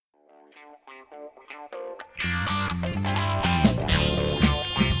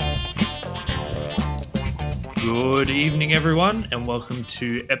Good evening, everyone, and welcome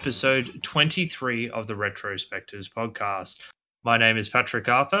to episode 23 of the Retrospectives podcast. My name is Patrick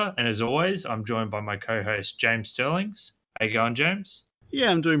Arthur, and as always, I'm joined by my co-host James Sterlings. How you going, James?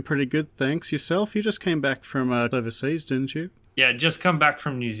 Yeah, I'm doing pretty good, thanks. Yourself? You just came back from overseas, didn't you? Yeah, just come back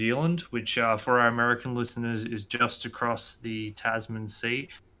from New Zealand, which for our American listeners is just across the Tasman Sea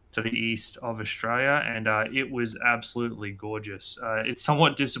to the east of Australia, and it was absolutely gorgeous. It's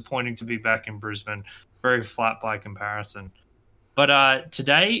somewhat disappointing to be back in Brisbane, very flat by comparison. But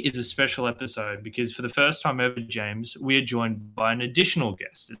today is a special episode because for the first time ever, James, we are joined by an additional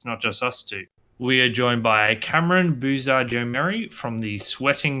guest. It's not just us two. We are joined by Cameron Buzar-Joe-Merry from the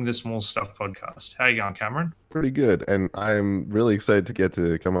Sweating the Small Stuff podcast. How you going, Cameron? Pretty good, and I'm really excited to get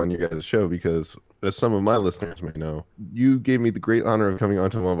to come on your guys' show because, as some of my listeners may know, you gave me the great honor of coming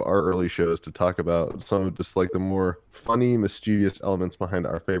onto one of our early shows to talk about some of just like the more funny, mischievous elements behind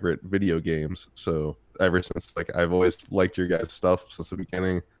our favorite video games. So ever since, I've always liked your guys' stuff since the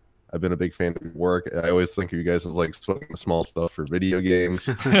beginning. I've been a big fan of your work. I always think of you guys as like sweating the small stuff for video games.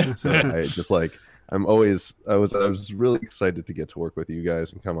 So I just I was really excited to get to work with you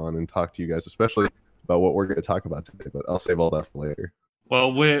guys and come on and talk to you guys, especially about what we're going to talk about today, but I'll save all that for later.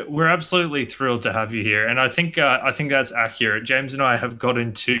 Well, we're absolutely thrilled to have you here, and I think that's accurate. James and I have got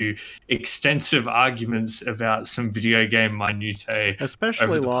into extensive arguments about some video game minutiae,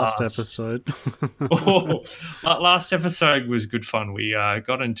 especially last episode. Last episode was good fun. We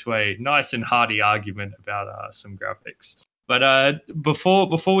got into a nice and hearty argument about some graphics. But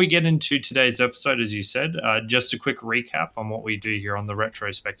before we get into today's episode, as you said, just a quick recap on what we do here on the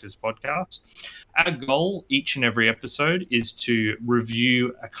Retrospectives podcast. Our goal each and every episode is to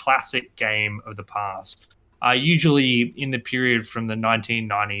review a classic game of the past, usually in the period from the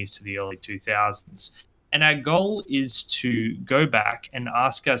 1990s to the early 2000s. And our goal is to go back and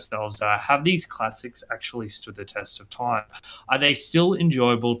ask ourselves, have these classics actually stood the test of time? Are they still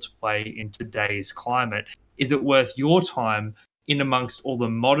enjoyable to play in today's climate? Is it worth your time in amongst all the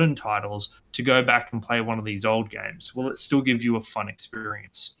modern titles to go back and play one of these old games? Will it still give you a fun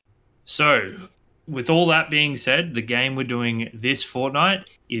experience? So, with all that being said, the game we're doing this fortnight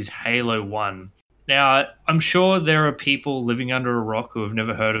is Halo 1. Now, I'm sure there are people living under a rock who have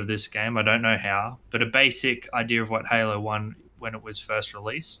never heard of this game. I don't know how, but a basic idea of what Halo 1 when it was first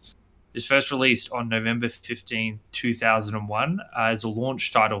released. It was first released on November 15, 2001 as a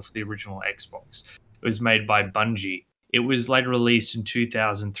launch title for the original Xbox. It was made by Bungie. It was later released in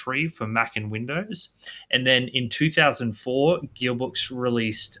 2003 for Mac and Windows. And then in 2004, Gearbox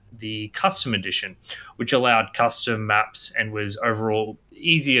released the Custom Edition, which allowed custom maps and was overall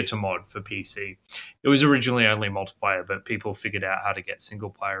easier to mod for PC. It was originally only multiplayer, but people figured out how to get single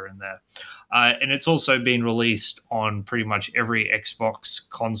player in there. And it's also been released on pretty much every Xbox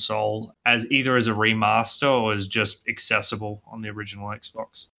console as either as a remaster or as just accessible on the original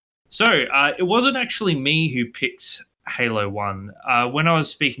Xbox. So it wasn't actually me who picked Halo 1. When I was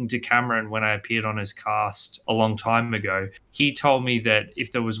speaking to Cameron when I appeared on his cast a long time ago, he told me that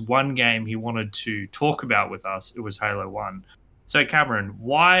if there was one game he wanted to talk about with us, it was Halo 1. So Cameron,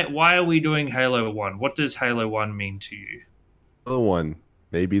 why are we doing Halo 1? What does Halo 1 mean to you? Halo 1,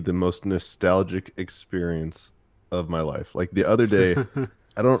 maybe the most nostalgic experience of my life. Like the other day,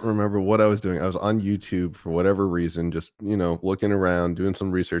 I don't remember what I was doing. I was on YouTube for whatever reason, just, looking around, doing some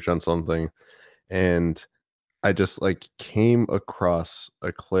research on something. And I just came across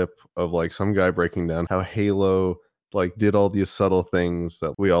a clip of some guy breaking down how Halo did all these subtle things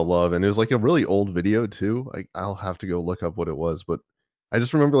that we all love. And it was a really old video too. I'll have to go look up what it was, but I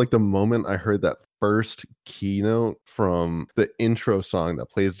just remember the moment I heard that first keynote from the intro song that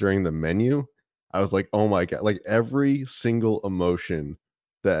plays during the menu. I was like, oh my God, every single emotion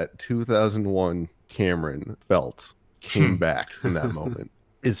that 2001 Cameron felt came back in that moment.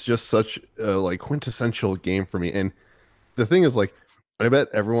 It's just such a quintessential game for me. And the thing is, I bet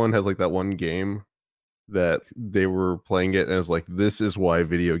everyone has that one game that they were playing it and it's this is why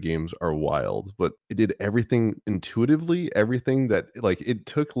video games are wild. But it did everything intuitively, everything that it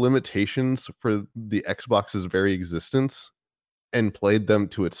took limitations for the Xbox's very existence and played them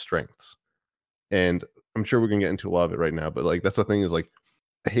to its strengths. And I'm sure we're gonna get into a lot of it right now, but that's the thing is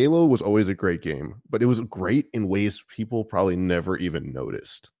Halo was always a great game, but it was great in ways people probably never even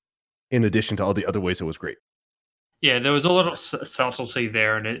noticed, in addition to all the other ways it was great. Yeah, there was a lot of subtlety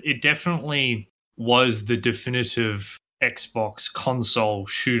there, and it definitely was the definitive Xbox console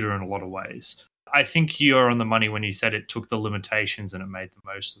shooter in a lot of ways. I think you're on the money when you said it took the limitations and it made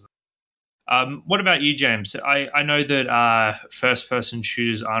the most of them. What about you, James? I know that first-person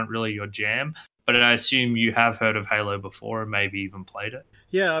shooters aren't really your jam, but I assume you have heard of Halo before and maybe even played it.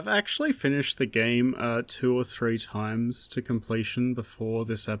 Yeah, I've actually finished the game 2 or 3 times to completion before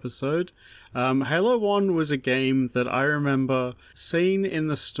this episode. Halo 1 was a game that I remember seeing in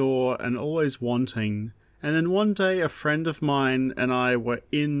the store and always wanting. And then one day a friend of mine and I were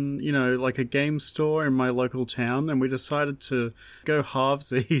in, like a game store in my local town, and we decided to go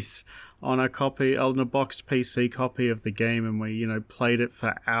halvesies on a boxed PC copy of the game, and we, played it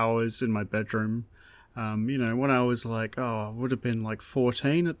for hours in my bedroom. When I was like, I would have been like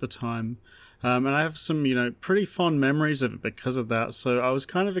 14 at the time. And I have some, pretty fond memories of it because of that. So I was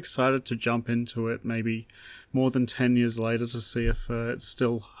kind of excited to jump into it maybe more than 10 years later to see if it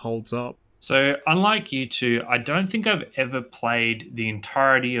still holds up. So, unlike you two, I don't think I've ever played the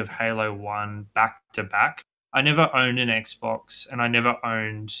entirety of Halo 1 back to back. I never owned an Xbox and I never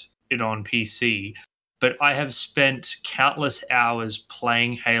owned it on PC, but I have spent countless hours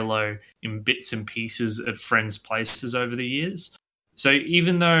playing Halo in bits and pieces at friends' places over the years. So,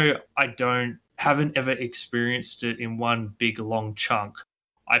 even though I haven't ever experienced it in one big long chunk,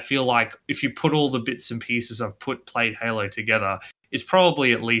 I feel like if you put all the bits and pieces I've played Halo together, it's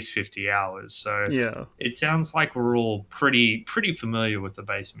probably at least 50 hours. So yeah, it sounds like we're all pretty familiar with the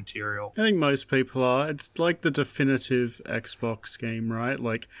base material. I think most people are. It's like the definitive Xbox game, right?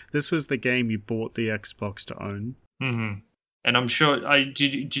 Like, this was the game you bought the Xbox to own. Mm-hmm. And I'm sure,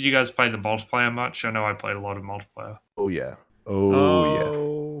 did you guys play the multiplayer much? I know I played a lot of multiplayer. Oh, yeah.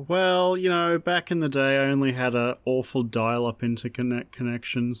 Well, back in the day, I only had an awful dial-up interconnect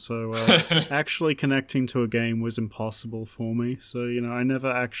connection, so actually connecting to a game was impossible for me. So, I never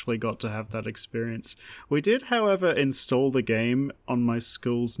actually got to have that experience. We did, however, install the game on my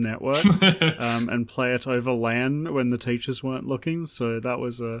school's network and play it over LAN when the teachers weren't looking. So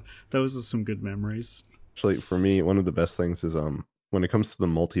those are some good memories. Actually, for me, one of the best things is when it comes to the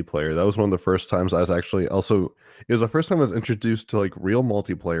multiplayer, that was one of the first times I was actually it was the first time I was introduced to like real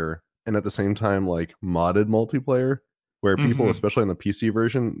multiplayer, and at the same time like modded multiplayer, where people, especially on the PC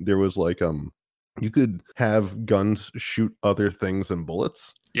version, there was like you could have guns shoot other things than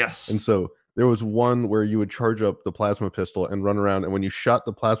bullets. Yes. And so there was one where you would charge up the plasma pistol and run around, and when you shot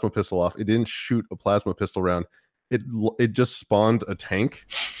the plasma pistol off, it didn't shoot a plasma pistol round. It just spawned a tank.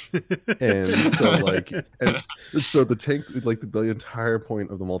 And so the tank, like the entire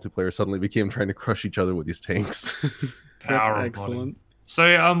point of the multiplayer suddenly became trying to crush each other with these tanks. That's excellent.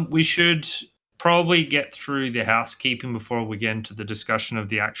 So we should probably get through the housekeeping before we get into the discussion of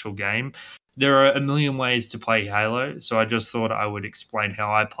the actual game. There are a million ways to play Halo, so I just thought I would explain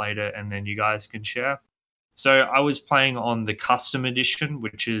how I played it and then you guys can share. So I was playing on the custom edition,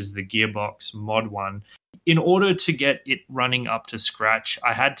 which is the Gearbox mod one. In order to get it running up to scratch,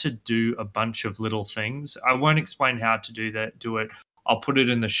 I had to do a bunch of little things. I won't explain how to do it. I'll put it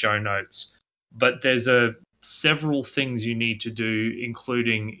in the show notes. But there's several things you need to do,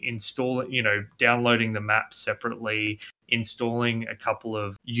 including downloading the map separately, installing a couple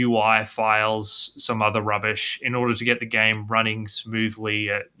of UI files, some other rubbish, in order to get the game running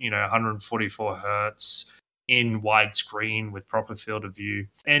smoothly at 144 hertz in widescreen with proper field of view.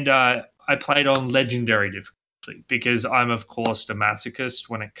 And I played on legendary difficulty because I'm, of course, a masochist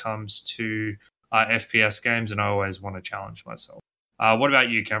when it comes to FPS games, and I always want to challenge myself. What about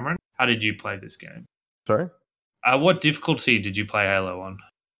you, Cameron? How did you play this game? Sorry? What difficulty did you play Halo on?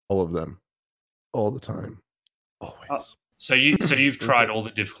 All of them. All the time. Always. So you've tried all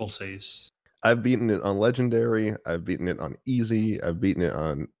the difficulties. I've beaten it on legendary, I've beaten it on easy, I've beaten it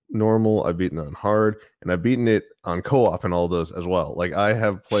on normal, I've beaten it on hard, and I've beaten it on co-op and all those as well. Like, I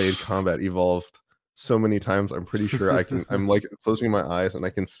have played Combat Evolved so many times, I'm pretty sure I'm like closing my eyes and I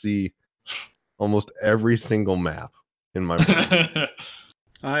can see almost every single map in my mind.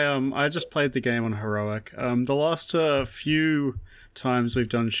 I just played the game on Heroic. The last few times we've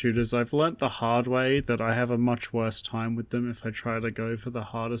done shooters, I've learnt the hard way that I have a much worse time with them if I try to go for the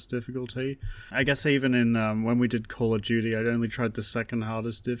hardest difficulty. I guess even in when we did Call of Duty, I'd only tried the second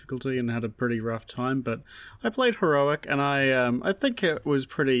hardest difficulty and had a pretty rough time. But I played Heroic, and I think it was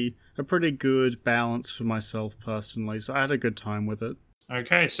a pretty good balance for myself personally. So I had a good time with it.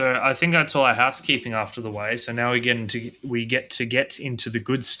 Okay, so I think that's all our housekeeping after the way. So now we get to get into the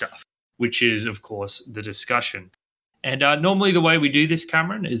good stuff, which is, of course, the discussion. And normally the way we do this,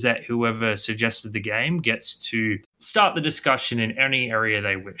 Cameron, is that whoever suggested the game gets to start the discussion in any area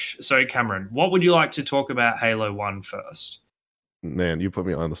they wish. So, Cameron, what would you like to talk about Halo 1 first? Man, you put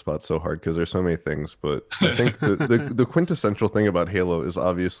me on the spot so hard because there's so many things. But I think the quintessential thing about Halo is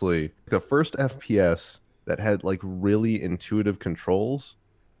obviously the first FPS that had like really intuitive controls,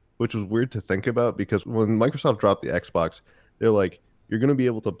 which was weird to think about because when Microsoft dropped the Xbox, they're like, you're going to be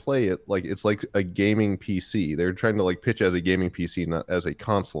able to play it like it's like a gaming PC. They're trying to like pitch as a gaming PC, not as a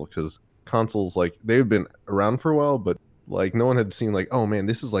console, because consoles, like, they've been around for a while, but like no one had seen like, oh man,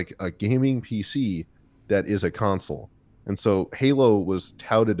 this is like a gaming PC that is a console. And so Halo was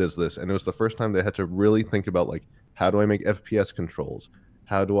touted as this, and it was the first time they had to really think about like, how do I make FPS controls?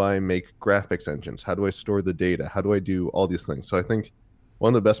 How do I make graphics engines? How do I store the data? How do I do all these things? So I think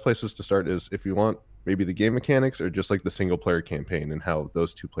one of the best places to start is if you want maybe the game mechanics or just like the single player campaign and how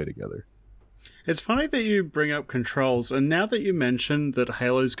those two play together. It's funny that you bring up controls, and now that you mentioned that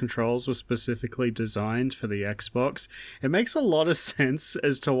Halo's controls were specifically designed for the Xbox, it makes a lot of sense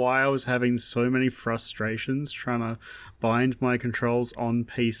as to why I was having so many frustrations trying to bind my controls on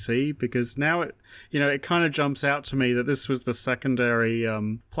PC, because now it kind of jumps out to me that this was the secondary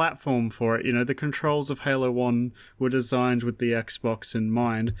platform for it. The controls of Halo 1 were designed with the Xbox in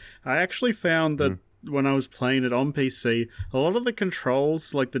mind. I actually found that when I was playing it on PC, a lot of the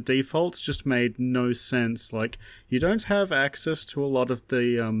controls, like the defaults, just made no sense. Like, you don't have access to a lot of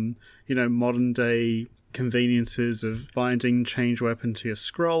the, modern day conveniences of binding change weapon to your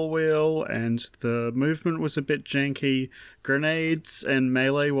scroll wheel, and the movement was a bit janky. Grenades and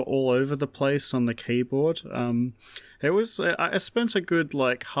melee were all over the place on the keyboard. I spent a good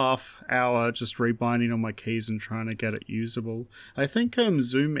half hour just rebinding on my keys and trying to get it usable. I think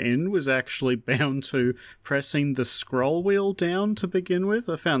zoom in was actually bound to pressing the scroll wheel down to begin with.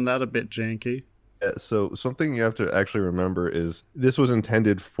 I found that a bit janky. Yeah, so something you have to actually remember is this was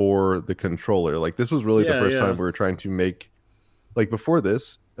intended for the controller. Like, this was really the first time we were trying to make, like, before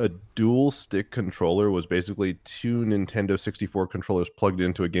this, a dual stick controller was basically two Nintendo 64 controllers plugged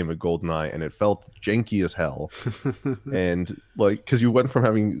into a game of GoldenEye, and it felt janky as hell. And because you went from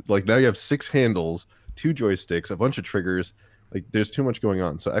having now you have 6 handles, 2 joysticks, a bunch of triggers. Like, there's too much going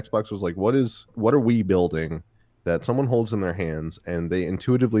on. So Xbox was like, what are we building that someone holds in their hands and they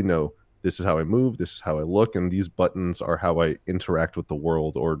intuitively know, this is how I move, this is how I look, and these buttons are how I interact with the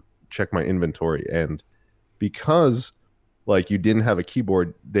world or check my inventory. And because you didn't have a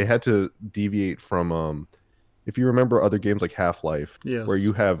keyboard, they had to deviate from if you remember other games like Half-Life, yes, where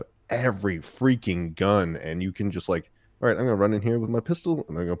you have every freaking gun and you can just all right, I'm gonna run in here with my pistol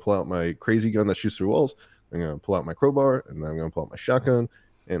and I'm gonna pull out my crazy gun that shoots through walls, I'm gonna pull out my crowbar and I'm gonna pull out my shotgun,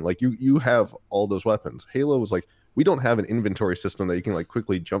 and you have all those weapons. Halo was we don't have an inventory system that you can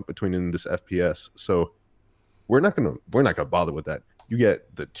quickly jump between in this FPS, so we're not gonna bother with that. You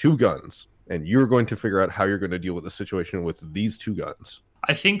get the 2 guns, and you're going to figure out how you're going to deal with the situation with these 2 guns.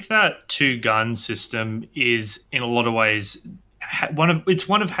 I think that 2-gun system is, in a lot of ways, one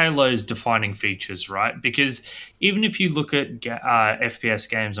of Halo's defining features, right? Because even if you look at FPS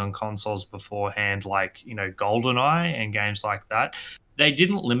games on consoles beforehand, GoldenEye and games like that, they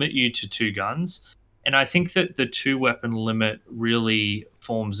didn't limit you to 2 guns. And I think that the 2-weapon limit really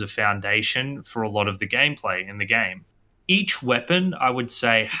forms a foundation for a lot of the gameplay in the game. Each weapon, I would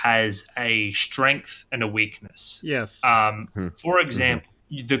say, has a strength and a weakness. Yes. For example,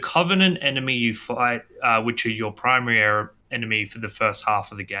 the Covenant enemy you fight, which are your primary enemy for the first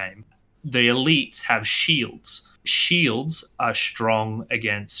half of the game, the elites have shields. Shields are strong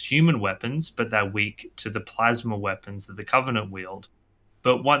against human weapons, but they're weak to the plasma weapons that the Covenant wield.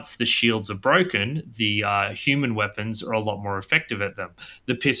 But once the shields are broken, the human weapons are a lot more effective at them.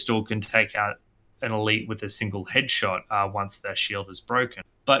 The pistol can take out an elite with a single headshot once their shield is broken.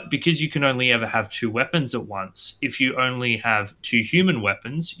 But because you can only ever have 2 weapons at once, if you only have 2 human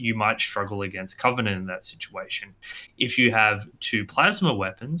weapons, you might struggle against Covenant in that situation. If you have 2 plasma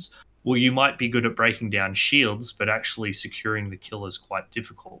weapons, well, you might be good at breaking down shields, but actually securing the kill is quite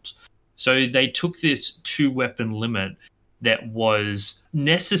difficult. So they took this 2-weapon limit that was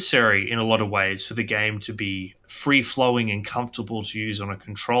necessary in a lot of ways for the game to be free-flowing and comfortable to use on a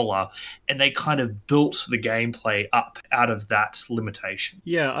controller, and they kind of built the gameplay up out of that limitation.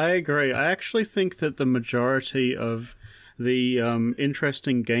 Yeah, I agree. I actually think that the majority of the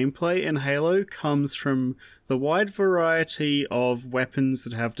interesting gameplay in Halo comes from the wide variety of weapons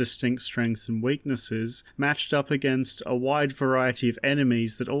that have distinct strengths and weaknesses matched up against a wide variety of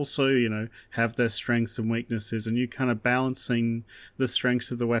enemies that also, have their strengths and weaknesses, and you kind of balancing the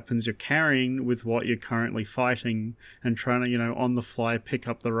strengths of the weapons you're carrying with what you're currently fighting and trying to, on the fly pick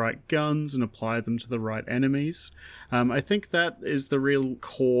up the right guns and apply them to the right enemies. I think that is the real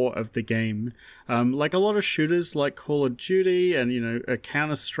core of the game. Like a lot of shooters like Call of Duty and, a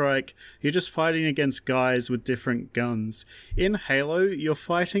Counter-Strike, you're just fighting against guys with different guns. In Halo, you're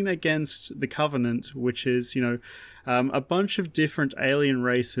fighting against the Covenant, which is, a bunch of different alien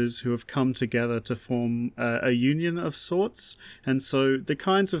races who have come together to form a union of sorts. And so the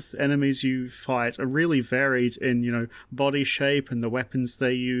kinds of enemies you fight are really varied in, body shape and the weapons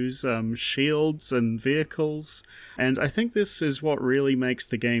they use, shields and vehicles. And I think this is what really makes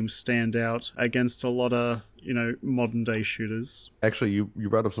the game stand out against a lot of modern day shooters. Actually, you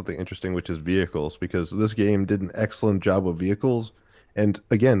brought up something interesting, which is vehicles, because this game did an excellent job with vehicles. And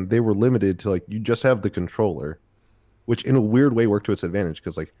again, they were limited to like you just have the controller, which in a weird way worked to its advantage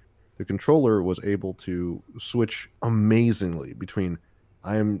because like the controller was able to switch amazingly between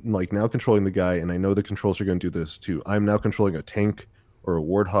I'm like now controlling the guy and I know the controls are going to do this too. I'm now controlling a tank or a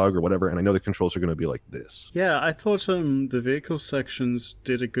warthog or whatever, and I know the controls are going to be like this. Yeah, I thought the vehicle sections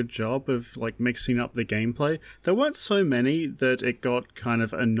did a good job of like mixing up the gameplay. There weren't so many that it got kind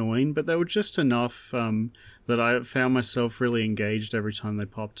of annoying, but they were just enough that I found myself really engaged every time they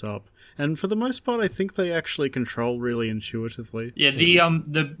popped up. And for the most part, I think they actually control really intuitively. Yeah,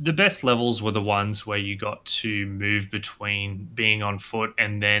 the best levels were the ones where you got to move between being on foot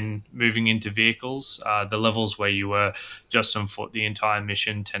and then moving into vehicles. The levels where you were just on foot the entire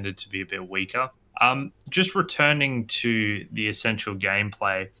mission tended to be a bit weaker. Just returning to the essential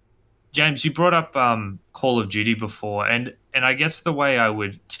gameplay, James, you brought up Call of Duty before, and I guess the way I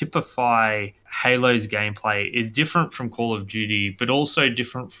would typify Halo's gameplay is different from Call of Duty, but also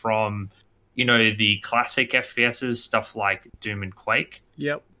different from, the classic FPSs, stuff like Doom and Quake.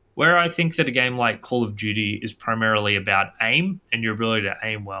 Yep. Where I think that a game like Call of Duty is primarily about aim and your ability to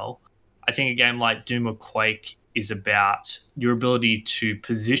aim well, I think a game like Doom or Quake is about your ability to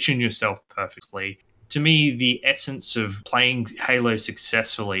position yourself perfectly. To me, the essence of playing Halo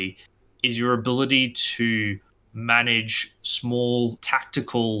successfully is your ability to manage small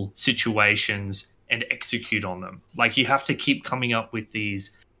tactical situations and execute on them. Like you have to keep coming up with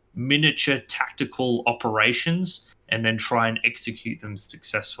these miniature tactical operations and then try and execute them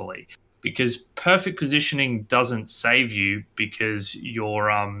successfully. Because perfect positioning doesn't save you because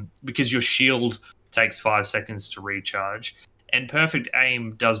your shield takes 5 seconds to recharge, and perfect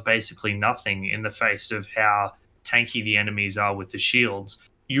aim does basically nothing in the face of how tanky the enemies are with the shields.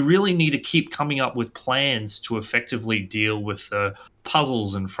 You really need to keep coming up with plans to effectively deal with the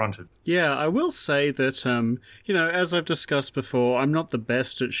puzzles in front of you. Yeah, I will say that, as I've discussed before, I'm not the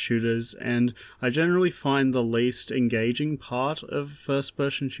best at shooters, and I generally find the least engaging part of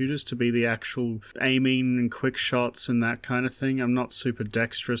first-person shooters to be the actual aiming and quick shots and that kind of thing. I'm not super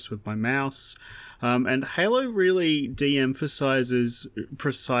dexterous with my mouse. And Halo really de-emphasizes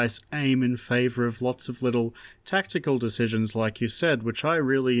precise aim in favor of lots of little tactical decisions, like you said, which I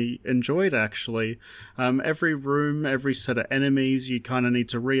really enjoyed, actually. Every room, every set of enemies, you kind of need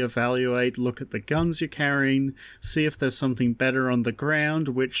to reevaluate, look at the guns you're carrying, see if there's something better on the ground,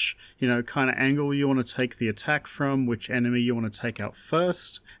 which, kind of angle you want to take the attack from, which enemy you want to take out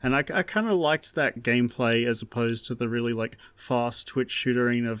first. And I kind of liked that gameplay as opposed to the really, fast twitch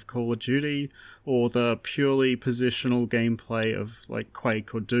shootering of Call of Duty, or the purely positional gameplay of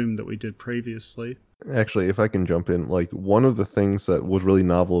Quake or Doom that we did previously. Actually, if I can jump in, one of the things that was really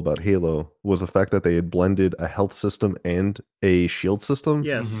novel about Halo was the fact that they had blended a health system and a shield system.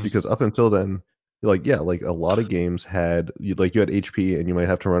 Yes. Because up until then, a lot of games had you had HP and you might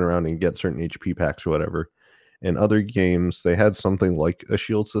have to run around and get certain HP packs or whatever. And other games they had something like a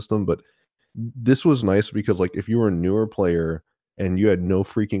shield system, but this was nice because if you were a newer player and you had no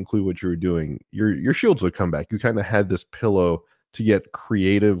freaking clue what you were doing, your shields would come back. You kind of had this pillow to get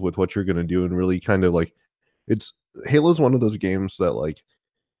creative with what you're going to do and really kind of it's Halo's one of those games that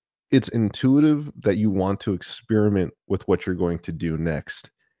it's intuitive that you want to experiment with what you're going to do next,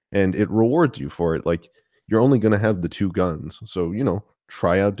 and it rewards you for it. You're only going to have the 2 guns, so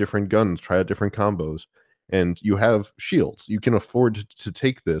try out different guns, try out different combos, and you have shields. You can afford to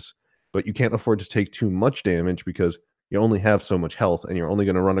take this, but you can't afford to take too much damage because you only have so much health, and you're only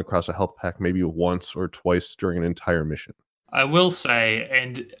going to run across a health pack maybe once or twice during an entire mission. I will say,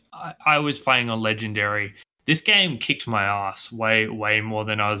 and I was playing on Legendary, this game kicked my ass way, way more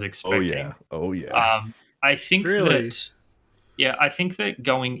than I was expecting. Oh yeah. I think really? I think that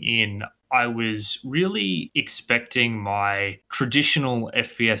going in, I was really expecting my traditional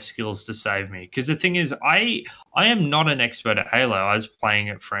FPS skills to save me. Because the thing is, I am not an expert at Halo. I was playing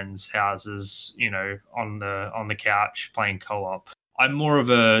at friends' houses, on the couch playing co-op. I'm more of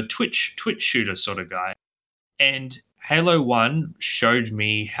a Twitch shooter sort of guy. And Halo 1 showed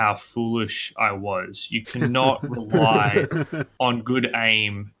me how foolish I was. You cannot rely on good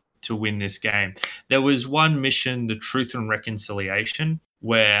aim to win this game. There was one mission, the Truth and Reconciliation,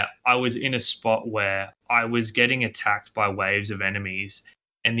 where I was in a spot where I was getting attacked by waves of enemies,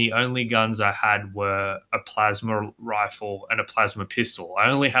 and the only guns I had were a plasma rifle and a plasma pistol. I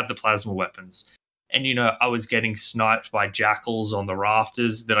only had the plasma weapons. And, I was getting sniped by jackals on the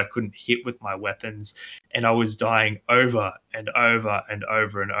rafters that I couldn't hit with my weapons. And I was dying over and over and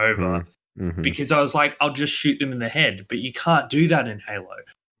over and over Mm-hmm. because I was like, I'll just shoot them in the head. But you can't do that in Halo.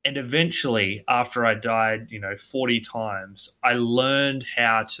 And eventually, after I died, 40 times, I learned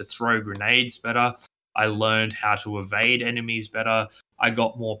how to throw grenades better. I learned how to evade enemies better. I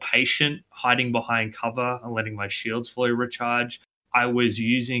got more patient, hiding behind cover and letting my shields fully recharge. I was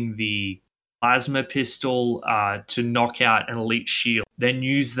using the plasma pistol to knock out an elite shield, then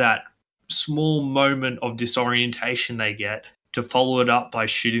use that small moment of disorientation they get to follow it up by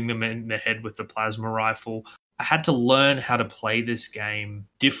shooting them in the head with the plasma rifle. I had to learn how to play this game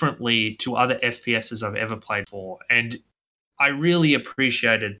differently to other FPSs I've ever played for. And I really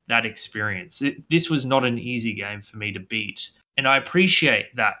appreciated that experience. This was not an easy game for me to beat. And I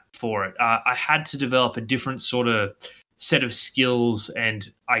appreciate that for it. I had to develop a different sort of set of skills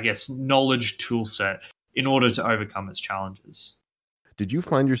and, I guess, knowledge tool set in order to overcome its challenges. Did you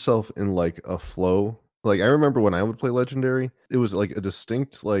find yourself in like a flow? Like I remember when I would play Legendary, it was like a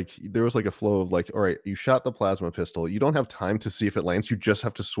distinct, like there was like a flow of like, all right, you shot the plasma pistol. You don't have time to see if it lands. You just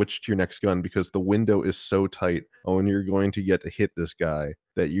have to switch to your next gun because the window is so tight when you're going to get to hit this guy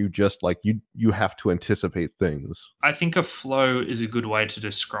that you just like you have to anticipate things. I think a flow is a good way to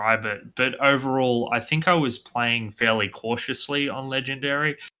describe it. But overall, I think I was playing fairly cautiously on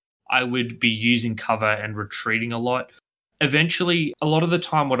Legendary. I would be using cover and retreating a lot. Eventually, a lot of the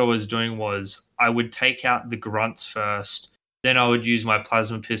time what I was doing was I would take out the grunts first, then I would use my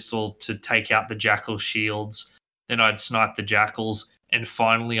plasma pistol to take out the jackal shields, then I'd snipe the jackals, and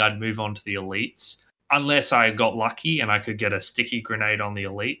finally I'd move on to the elites. Unless I got lucky and I could get a sticky grenade on the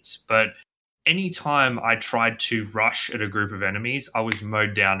elites. But anytime I tried to rush at a group of enemies, I was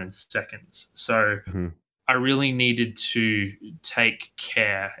mowed down in seconds. So I really needed to take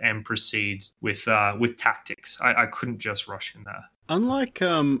care and proceed with tactics. I couldn't just rush in there. Unlike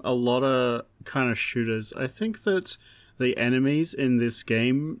a lot of kind of shooters, I think that the enemies in this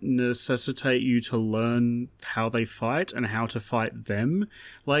game necessitate you to learn how they fight and how to fight them.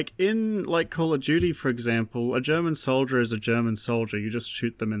 Like in Call of Duty, for example, a German soldier is a German soldier. You just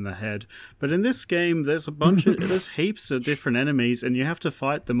shoot them in the head. But in this game, there's there's heaps of different enemies, and you have to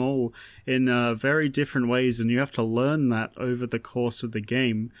fight them all in very different ways, and you have to learn that over the course of the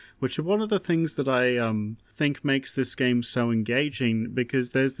game, which is one of the things that I think makes this game so engaging,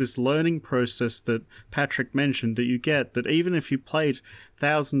 because there's this learning process that Patrick mentioned that you get, that even if you played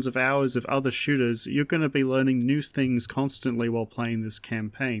thousands of hours of other shooters, you're going to be learning new things constantly while playing this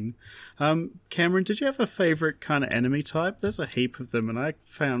campaign. Cameron, did you have a favorite kind of enemy type? There's a heap of them, and I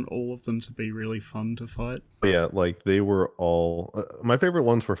found all of them to be really fun to fight. Yeah, like they were all... my favorite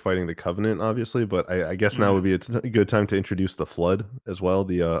ones were fighting the Covenant, obviously, but I guess now would be a good time to introduce the Flood as well,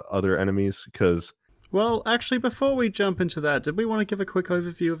 the other enemies, because... Well, actually, before we jump into that, did we want to give a quick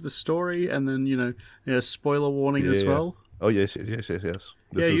overview of the story and then, spoiler warning as well? Oh, yes. This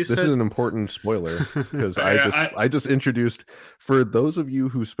is an important spoiler because I just introduced, for those of you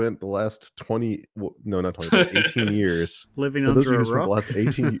who spent the last 18 years living under a rock.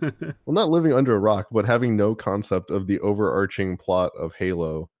 Well, not living under a rock, but having no concept of the overarching plot of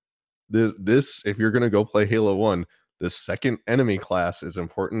Halo. This, if you're going to go play Halo 1, the second enemy class is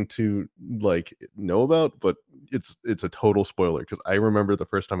important to know about, but it's a total spoiler because I remember the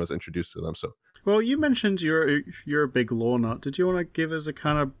first time I was introduced to them. So, well, you mentioned you're a big lore nut. Did you want to give us a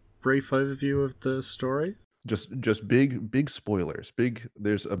kind of brief overview of the story? Just big spoilers.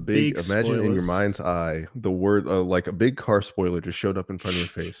 There's a big imagine spoilers. In your mind's eye the word like a big car spoiler just showed up in front of your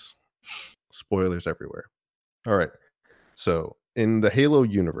face. Spoilers everywhere. All right, so. In the Halo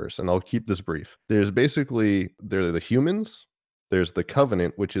universe, and I'll keep this brief, there are the humans, there's the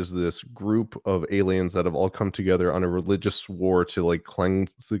Covenant, which is this group of aliens that have all come together on a religious war to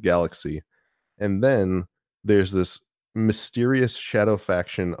cleanse the galaxy. And then there's this mysterious shadow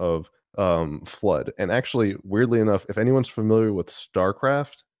faction of Flood. And actually, weirdly enough, if anyone's familiar with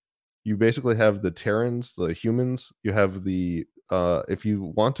StarCraft, you basically have the Terrans, the humans, you have the if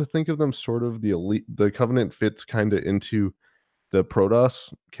you want to think of them sort of the elite, the Covenant fits kind of into the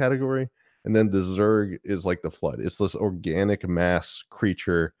Protoss category, and then the Zerg is like the Flood. It's this organic mass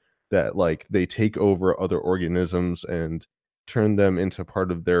creature that they take over other organisms and turn them into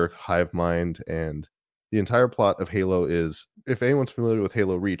part of their hive mind. And the entire plot of Halo is, if anyone's familiar with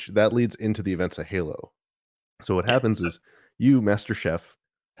Halo Reach, that leads into the events of Halo. So what happens is you, Master Chef,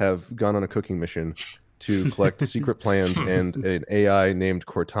 have gone on a cooking mission to collect secret plans and an AI named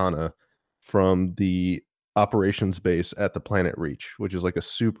Cortana from the operations base at the planet Reach, which is like a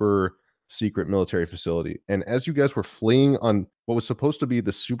super secret military facility. And as you guys were fleeing on what was supposed to be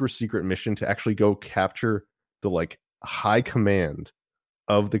the super secret mission to actually go capture the like high command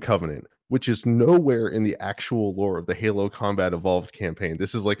of the Covenant, which is nowhere in the actual lore of the Halo Combat Evolved campaign.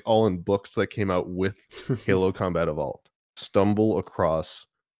 This is like all in books that came out with Halo Combat Evolved. Stumble across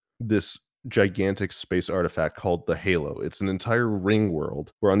this gigantic space artifact called the Halo. It's an entire ring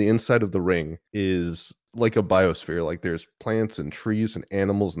world where on the inside of the ring is like a biosphere. Like there's plants and trees and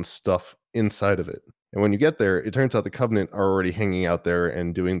animals and stuff inside of it. And when you get there, it turns out the Covenant are already hanging out there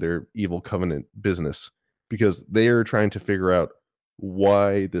and doing their evil Covenant business because they are trying to figure out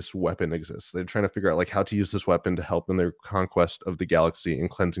why this weapon exists. They're trying to figure out like how to use this weapon to help in their conquest of the galaxy and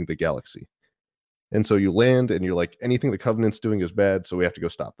cleansing the galaxy. And so you land and you're like, anything the Covenant's doing is bad, so we have to go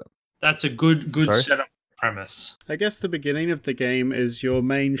stop them. That's a good setup premise. I guess the beginning of the game is your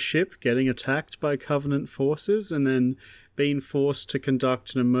main ship getting attacked by Covenant forces and then being forced to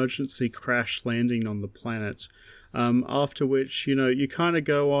conduct an emergency crash landing on the planet. After which, you kind of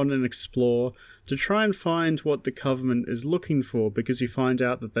go on and explore to try and find what the Covenant is looking for, because you find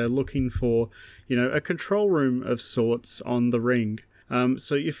out that they're looking for, a control room of sorts on the ring.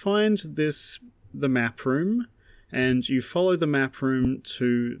 So you find the map room, and you follow the map room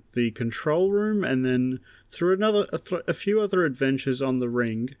to the control room, and then through a few other adventures on the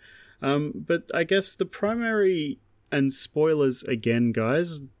ring. But I guess the primary, and spoilers again,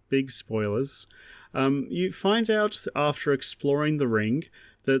 guys, big spoilers, you find out after exploring the ring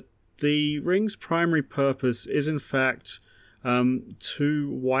that the ring's primary purpose is in fact to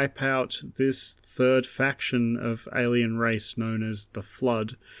wipe out this third faction of alien race known as the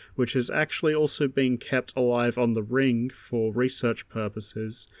Flood, which is actually also being kept alive on the ring for research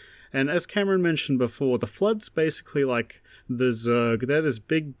purposes. And as Cameron mentioned before, the Flood's basically like the Zerg. They're this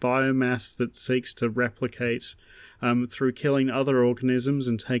big biomass that seeks to replicate through killing other organisms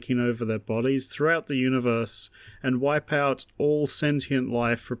and taking over their bodies throughout the universe and wipe out all sentient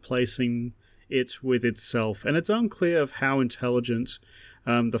life, replacing it with itself. And it's unclear of how intelligent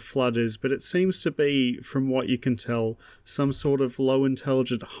the Flood is, but it seems to be, from what you can tell, some sort of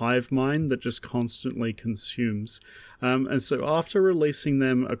low-intelligent hive mind that just constantly consumes. And so after releasing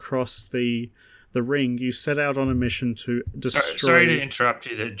them across the ring, you set out on a mission to destroy... Sorry to interrupt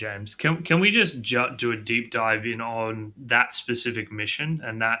you there, James. Can we just do a deep dive in on that specific mission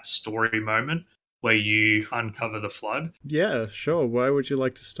and that story moment where you uncover the Flood? Yeah, sure. Why would you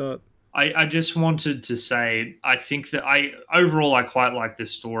like to start? I just wanted to say, I think that overall I quite like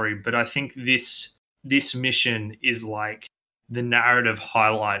this story, but I think this mission is like the narrative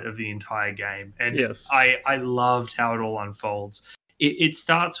highlight of the entire game. And yes. I loved how it all unfolds. It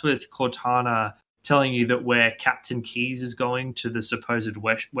starts with Cortana telling you that where Captain Keyes is going to the supposed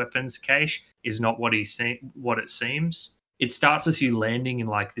weapons cache is not what it seems. It starts with you landing in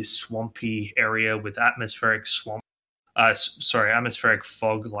like this swampy area with atmospheric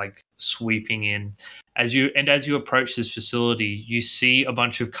fog like sweeping in. As you approach this facility, you see a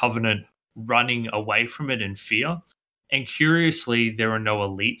bunch of Covenant running away from it in fear. And curiously, there are no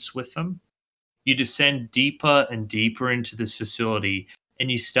elites with them. You descend deeper and deeper into this facility,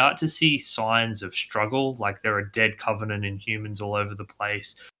 and you start to see signs of struggle, like there are dead Covenant and humans all over the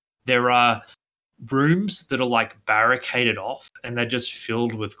place. There are rooms that are like barricaded off, and they're just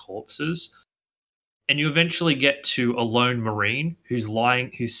filled with corpses. And you eventually get to a lone Marine who's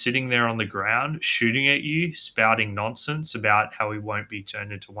sitting there on the ground, shooting at you, spouting nonsense about how he won't be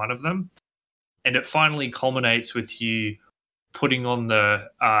turned into one of them. And it finally culminates with you putting on the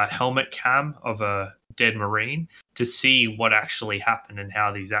helmet cam of a dead Marine to see what actually happened and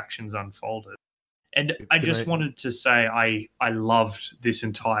how these actions unfolded. And I wanted to say I loved this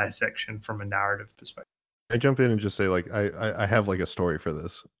entire section from a narrative perspective. I jump in and just say, like, I have like a story for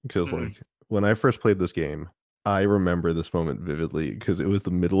this because like when I first played this game, I remember this moment vividly because it was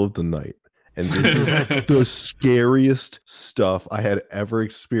the middle of the night. And this is the scariest stuff I had ever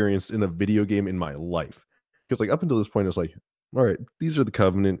experienced in a video game in my life. Because like up until this point, it's like, all right, these are the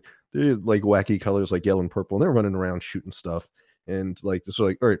Covenant. They're like wacky colors like yellow and purple, and they're running around shooting stuff. And like this is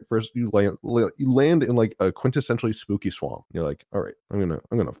like, all right, first you land in like a quintessentially spooky swamp. You're like, all right, I'm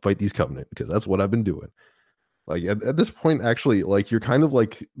gonna fight these Covenant because that's what I've been doing. Like at this point, actually, like you're kind of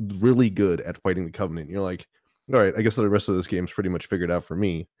like really good at fighting the Covenant. You're like, all right, I guess the rest of this game's pretty much figured out for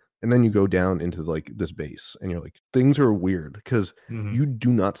me. And then you go down into like this base, and you're like, things are weird because you do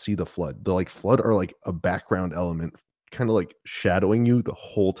not see the Flood. The like Flood are like a background element, kind of like shadowing you the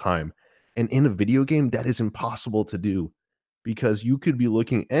whole time. And in a video game, that is impossible to do because you could be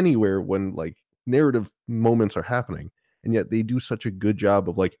looking anywhere when like narrative moments are happening, and yet they do such a good job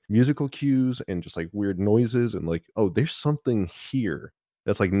of like musical cues and just like weird noises and like, oh, there's something here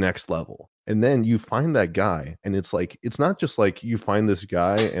that's like next level. And then you find that guy, and it's like, it's not just like you find this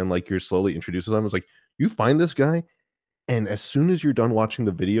guy and like you're slowly introduced to them. It's like you find this guy, and as soon as you're done watching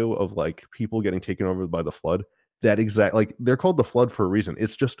the video of like people getting taken over by the flood, that exact, like, they're called the flood for a reason.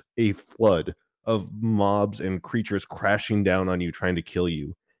 It's just a flood of mobs and creatures crashing down on you trying to kill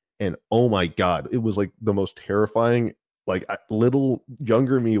you. And oh my god, it was like the most terrifying. Like, little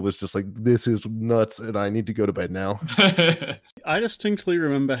younger me was just like, this is nuts, and I need to go to bed now. I distinctly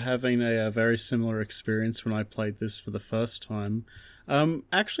remember having a very similar experience when I played this for the first time.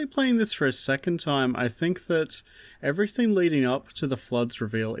 Actually playing this for a second time, I think that everything leading up to the Flood's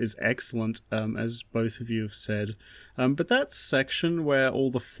reveal is excellent, as both of you have said. But that section where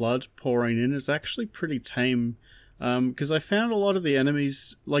all the Flood pouring in is actually pretty tame, because I found a lot of the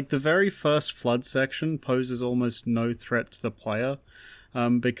enemies, like the very first Flood section, poses almost no threat to the player,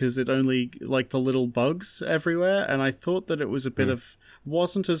 because it only, like, the little bugs everywhere, and I thought that it was a bit of,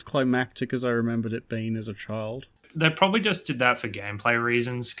 wasn't as climactic as I remembered it being as a child. They probably just did that for gameplay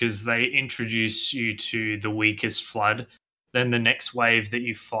reasons, because they introduce you to the weakest Flood. Then the next wave that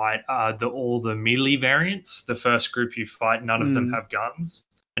you fight are all the melee variants. The first group you fight, none of them have guns.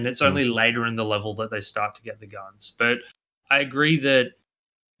 And it's only later in the level that they start to get the guns. But I agree that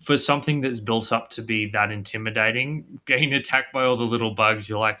for something that's built up to be that intimidating, getting attacked by all the little bugs,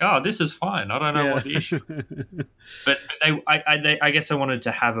 you're like, oh, this is fine. I don't know what the issue is. But I guess I wanted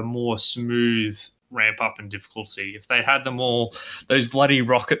to have a more smooth ramp up in difficulty. If they had them all, those bloody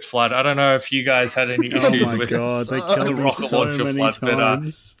rocket flood, I don't know if you guys had any issues with God, they killed me so many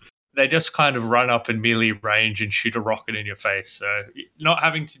times. They just kind of run up in melee range and shoot a rocket in your face. So not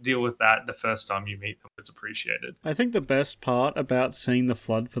having to deal with that the first time you meet them is appreciated. I think the best part about seeing the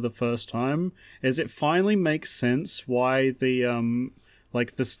Flood for the first time is it finally makes sense why the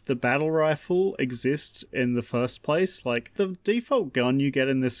the battle rifle exists in the first place. Like, the default gun you get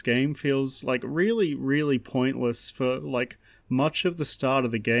in this game feels like really, really pointless for like much of the start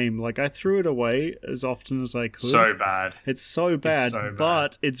of the game. Like, I threw it away as often as I could. So bad. It's so bad,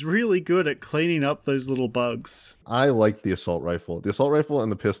 but it's really good at cleaning up those little bugs. I like the assault rifle. The assault rifle and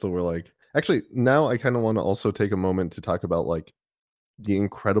the pistol were like, actually, now I kind of want to also take a moment to talk about like the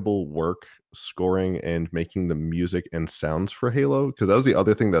incredible work scoring and making the music and sounds for Halo, because that was the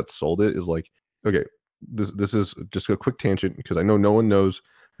other thing that sold it. Is like, okay, this is just a quick tangent, because I know no one knows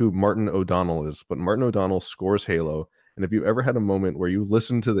who Martin O'Donnell is, but Martin O'Donnell scores Halo. And if you ever had a moment where you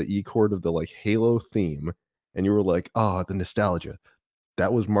listened to the E chord of the like Halo theme and you were like, the nostalgia,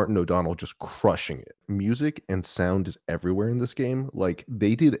 that was Martin O'Donnell just crushing it. Music and sound is everywhere in this game. Like,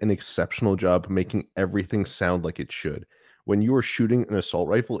 they did an exceptional job making everything sound like it should. When you are shooting an assault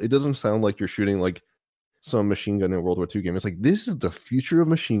rifle, it doesn't sound like you're shooting like some machine gun in a World War II game. It's like, this is the future of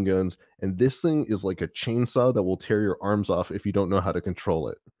machine guns, and this thing is like a chainsaw that will tear your arms off if you don't know how to control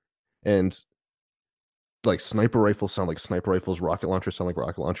it. And like, sniper rifles sound like sniper rifles, rocket launchers sound like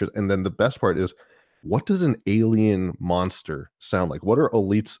rocket launchers. And then the best part is, what does an alien monster sound like? What are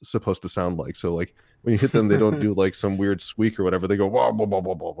elites supposed to sound like? So like, when you hit them, they don't do like some weird squeak or whatever. They go wah, wah, wah,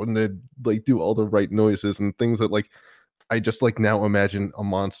 wah, wah, and they like do all the right noises and things that like I just like now imagine a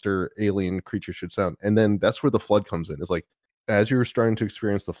monster alien creature should sound. And then that's where the Flood comes in. It's like, as you're starting to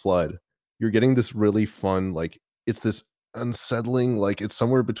experience the Flood, you're getting this really fun, like, it's this unsettling, like, it's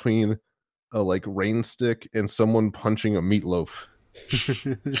somewhere between a like rain stick and someone punching a meatloaf. So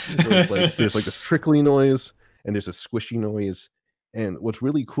it's like, there's like this trickly noise and there's a squishy noise. And what's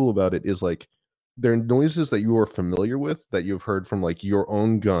really cool about it is like, there are noises that you are familiar with that you've heard from like your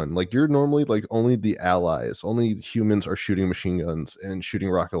own gun. Like, you're normally like only the allies, only humans are shooting machine guns and shooting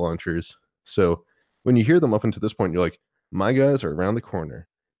rocket launchers. So when you hear them up until this point, you're like, my guys are around the corner.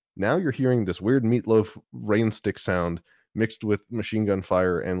 Now you're hearing this weird meatloaf rain stick sound mixed with machine gun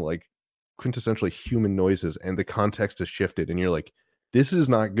fire and like quintessentially human noises, and the context has shifted, and you're like, this is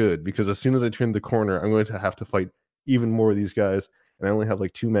not good, because as soon as I turn the corner, I'm going to have to fight even more of these guys, and I only have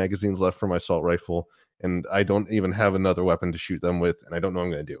like 2 magazines left for my assault rifle, and I don't even have another weapon to shoot them with, and I don't know what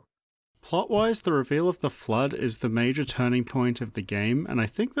I'm going to do. Plot-wise, the reveal of the Flood is the major turning point of the game, and I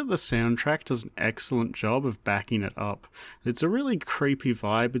think that the soundtrack does an excellent job of backing it up. It's a really creepy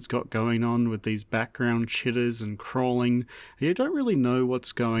vibe it's got going on with these background chitters and crawling. You don't really know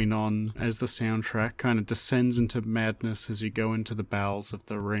what's going on as the soundtrack kind of descends into madness as you go into the bowels of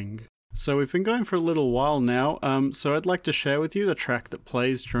the ring. So we've been going for a little while now, so I'd like to share with you the track that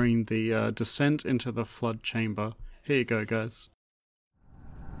plays during the descent into the Flood chamber. Here you go, guys.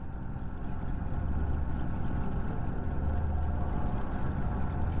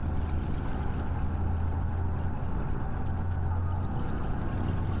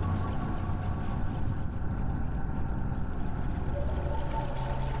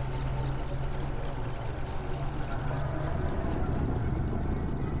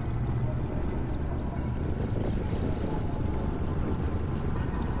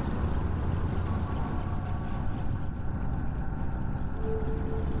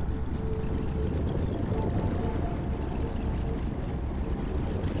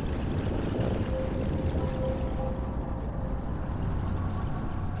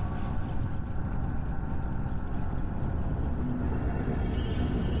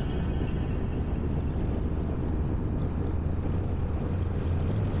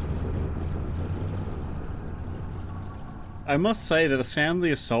 I must say that the sound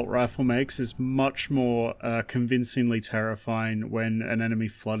the assault rifle makes is much more convincingly terrifying when an enemy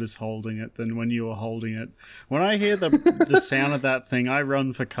flood is holding it than when you are holding it. When I hear the sound of that thing, I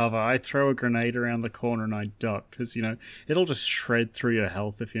run for cover. I throw a grenade around the corner and I duck because, it'll just shred through your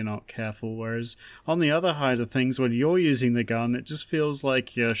health if you're not careful. Whereas on the other side of things, when you're using the gun, it just feels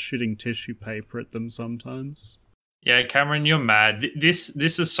like you're shooting tissue paper at them sometimes. Yeah, Cameron, you're mad. This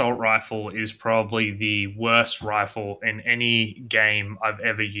assault rifle is probably the worst rifle in any game I've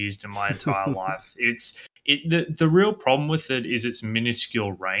ever used in my entire life. The real problem with it is its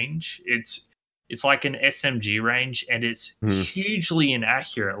minuscule range. It's like an SMG range, and it's hugely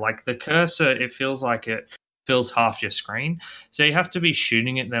inaccurate. Like the cursor, it feels like it fills half your screen. So you have to be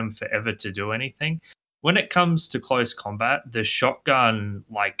shooting at them forever to do anything. When it comes to close combat, the shotgun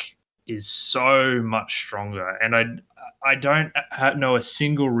is so much stronger, and I don't know a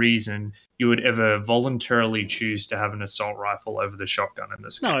single reason you would ever voluntarily choose to have an assault rifle over the shotgun in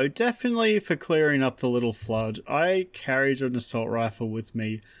this game. No, definitely for clearing up the little flood. I carried an assault rifle with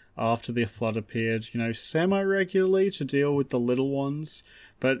me after the flood appeared, semi-regularly to deal with the little ones.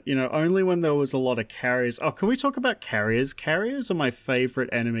 But, only when there was a lot of carriers. Oh, can we talk about carriers? Carriers are my favorite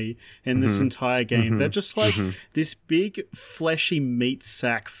enemy in this entire game. They're just like this big, fleshy meat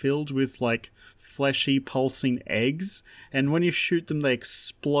sack filled with, fleshy, pulsing eggs. And when you shoot them, they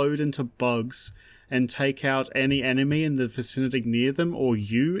explode into bugs and take out any enemy in the vicinity near them, or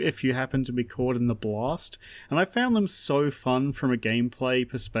you if you happen to be caught in the blast. And I found them so fun from a gameplay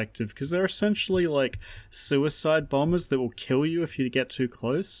perspective, because they're essentially like suicide bombers that will kill you if you get too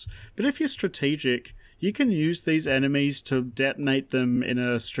close. But if you're strategic, you can use these enemies to detonate them in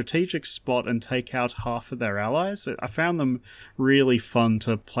a strategic spot and take out half of their allies. I found them really fun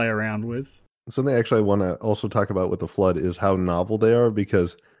to play around with. Something actually I want to also talk about with the Flood is how novel they are,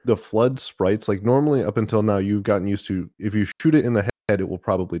 because the Flood sprites, normally up until now, you've gotten used to, if you shoot it in the head, it will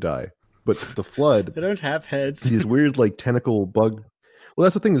probably die. But the Flood... They don't have heads. These weird, tentacle bug... Well,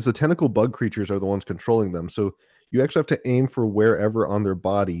 that's the thing, is the tentacle bug creatures are the ones controlling them. So you actually have to aim for wherever on their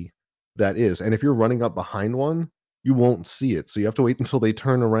body that is. And if you're running up behind one, you won't see it. So you have to wait until they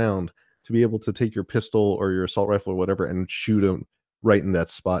turn around to be able to take your pistol or your assault rifle or whatever and shoot them right in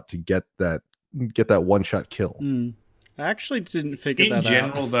that spot to get that one-shot kill. I actually didn't figure that out. In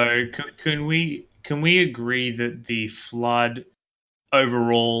general, though, can we agree that the Flood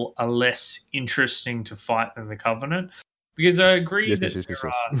overall are less interesting to fight than the Covenant? Because I agree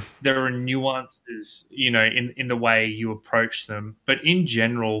there are nuances, in the way you approach them, but in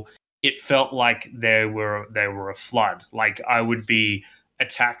general, it felt like they were a Flood. Like I would be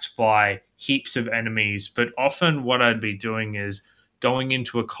attacked by heaps of enemies, but often what I'd be doing is going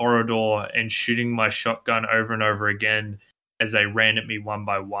into a corridor and shooting my shotgun over and over again as they ran at me one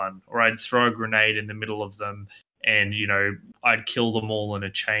by one. Or I'd throw a grenade in the middle of them and, I'd kill them all in a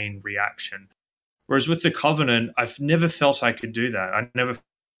chain reaction. Whereas with the Covenant, I've never felt I could do that. I never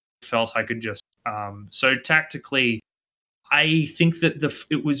felt I could just... So tactically, I think that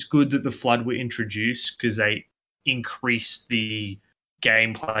it was good that the Flood were introduced because they increased the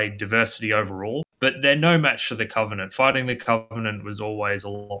gameplay diversity overall, but they're no match for the Covenant. Fighting the Covenant was always a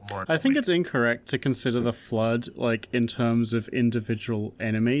lot more annoying. I think it's incorrect to consider the Flood in terms of individual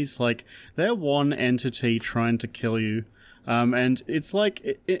enemies. They're one entity trying to kill you. And it's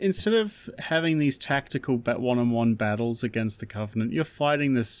instead of having these tactical one-on-one battles against the Covenant, you're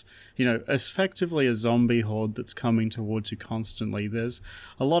fighting this, effectively a zombie horde that's coming towards you constantly. There's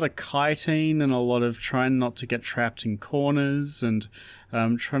a lot of kiting and a lot of trying not to get trapped in corners and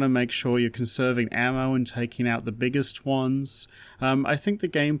trying to make sure you're conserving ammo and taking out the biggest ones. I think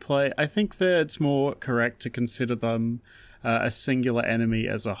that it's more correct to consider them a singular enemy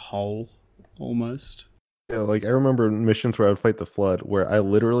as a whole, almost. Yeah, I remember missions where I would fight the Flood, where I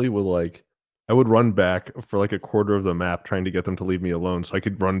literally would I would run back for a quarter of the map trying to get them to leave me alone so I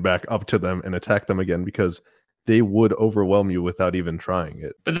could run back up to them and attack them again, because they would overwhelm you without even trying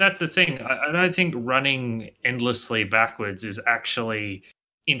it. But that's the thing. I don't think running endlessly backwards is actually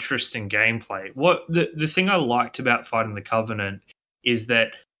interesting gameplay. What the thing I liked about fighting the Covenant is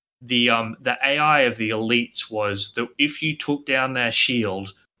that the AI of the elites was that if you took down their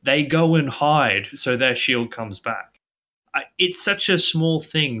shield, they go and hide so their shield comes back. It's such a small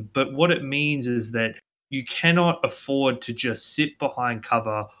thing, but what it means is that you cannot afford to just sit behind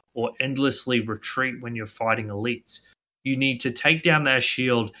cover or endlessly retreat when you're fighting elites. You need to take down their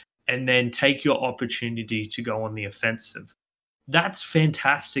shield and then take your opportunity to go on the offensive. That's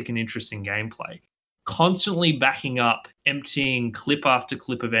fantastic and interesting gameplay. Constantly backing up, emptying clip after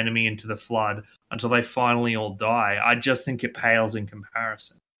clip of enemy into the Flood until they finally all die, I just think it pales in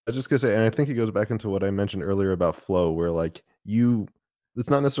comparison. I was just gonna say, and I think it goes back into what I mentioned earlier about flow, where like you, it's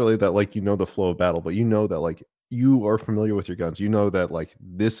not necessarily that like you know the flow of battle, but you know that like you are familiar with your guns. You know that like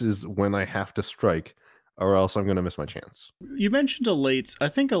this is when I have to strike, or else I'm gonna miss my chance. You mentioned elites. I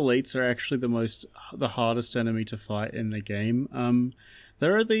think elites are actually the hardest enemy to fight in the game.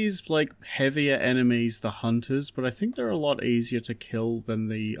 There are these like heavier enemies, the hunters, but I think they're a lot easier to kill than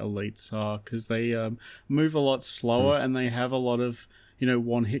the elites are because they move a lot slower and they have a lot of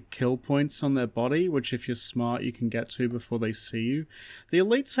one hit kill points on their body, which if you're smart you can get to before they see you. The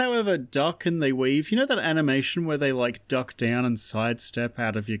elites, however, duck and they weave. You know that animation where they like duck down and sidestep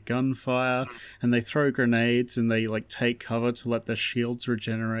out of your gunfire, and they throw grenades and they like take cover to let their shields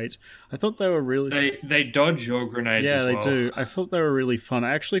regenerate. I thought they were really They dodge your grenades. yeah, as they well. do. I thought they were really fun.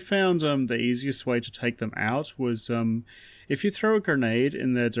 I actually found the easiest way to take them out was if you throw a grenade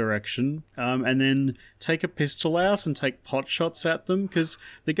in their direction and then take a pistol out and take pot shots at them, because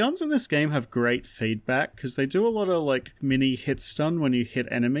the guns in this game have great feedback because they do a lot of like mini hit stun when you hit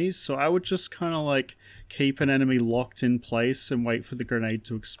enemies. So I would just kind of like keep an enemy locked in place and wait for the grenade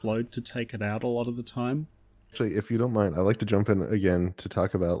to explode to take it out a lot of the time. Actually, if you don't mind, I'd like to jump in again to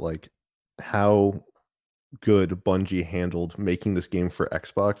talk about like how good Bungie handled making this game for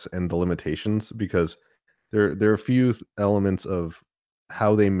Xbox and the limitations, because there are a few elements of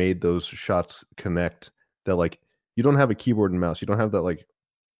how they made those shots connect that like you don't have a keyboard and mouse. You don't have that like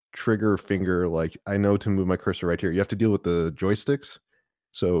trigger finger like I know to move my cursor right here. You have to deal with the joysticks.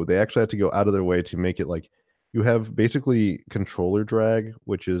 So they actually had to go out of their way to make it like you have basically controller drag,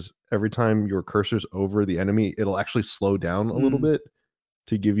 which is every time your cursor's over the enemy, it'll actually slow down a little bit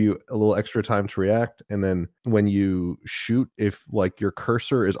to give you a little extra time to react. And then when you shoot, if like your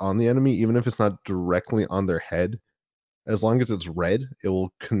cursor is on the enemy, even if it's not directly on their head, as long as it's red, it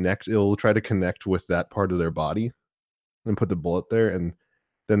will connect. It will try to connect with that part of their body and put the bullet there. And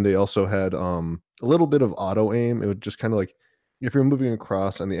then they also had a little bit of auto aim. It would just kind of like if you're moving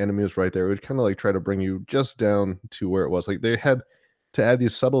across and the enemy is right there, it would kind of like try to bring you just down to where it was. Like they had to add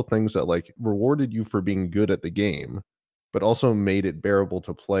these subtle things that like rewarded you for being good at the game, but also made it bearable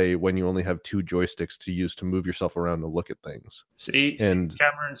to play when you only have two joysticks to use to move yourself around and look at things. See, And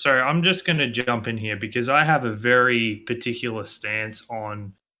Cameron, sorry, I'm just going to jump in here because I have a very particular stance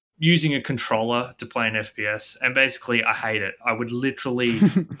on using a controller to play an FPS, and basically I hate it. I would literally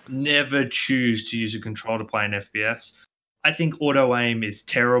never choose to use a controller to play an FPS. I think auto aim is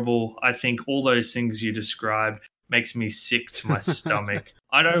terrible. I think all those things you described makes me sick to my stomach.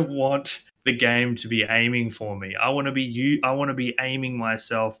 I don't want the game to be aiming for me. I want to be aiming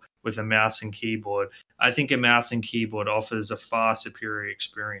myself with a mouse and keyboard. I think a mouse and keyboard offers a far superior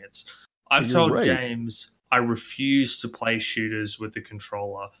experience. I've You're told right. James I refuse to play shooters with a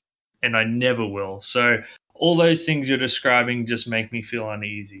controller, and I never will. So all those things you're describing just make me feel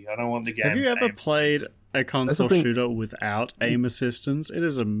uneasy. I don't want the game. Have you to ever aim. played a console thing. shooter without aim assistance? It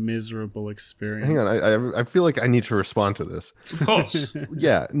is a miserable experience. hang on, I feel like I need to respond to this. Of course.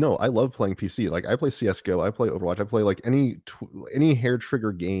 Yeah, no, I love playing PC. Like I play CS:GO, I play Overwatch, I play like any hair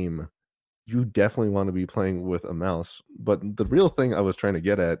trigger game. You definitely want to be playing with a mouse. But the real thing I was trying to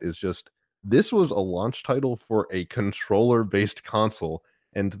get at is just this was a launch title for a controller-based console,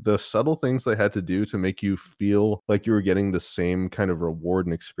 and the subtle things they had to do to make you feel like you were getting the same kind of reward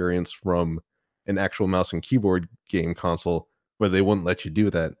and experience from an actual mouse and keyboard game console, where they wouldn't let you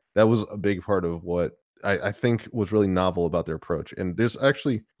do that. That was a big part of what I think was really novel about their approach. And there's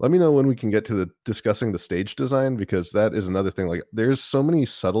actually, let me know when we can get to the discussing the stage design, because that is another thing. Like there's so many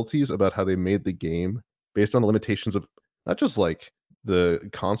subtleties about how they made the game based on the limitations of not just like the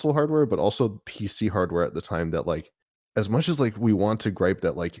console hardware, but also PC hardware at the time, that like as much as like we want to gripe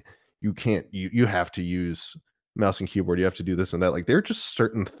that like you have to use mouse and keyboard, you have to do this and that, like there are just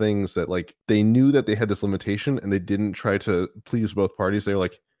certain things that like they knew that they had this limitation and they didn't try to please both parties. They're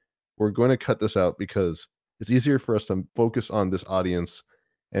like, we're going to cut this out because it's easier for us to focus on this audience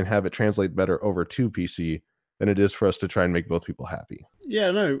and have it translate better over to PC than it is for us to try and make both people happy.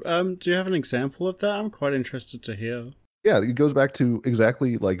 Yeah, no. Do you have an example of that? I'm quite interested to hear. Yeah, it goes back to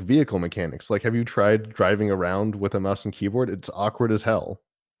exactly like vehicle mechanics. Like, have you tried driving around with a mouse and keyboard? It's awkward as hell.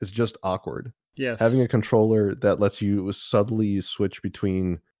 It's just awkward. Yes. Having a controller that lets you subtly switch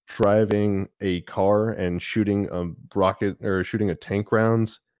between driving a car and shooting a rocket or shooting a tank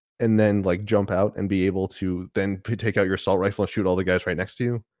rounds, and then like jump out and be able to then take out your assault rifle and shoot all the guys right next to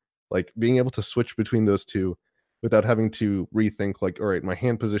you. Like being able to switch between those two without having to rethink like, all right, my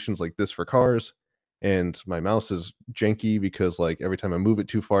hand position's like this for cars, and my mouse is janky because like every time I move it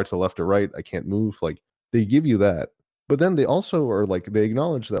too far to left or right, I can't move. Like they give you that, But then they also are like, they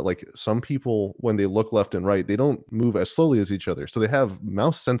acknowledge that like some people, when they look left and right, they don't move as slowly as each other. So they have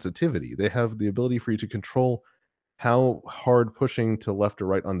mouse sensitivity. They have the ability for you to control how hard pushing to left or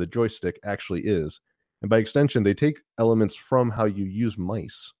right on the joystick actually is. And by extension, they take elements from how you use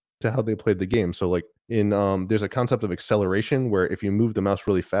mice to how they played the game. So like in there's a concept of acceleration where if you move the mouse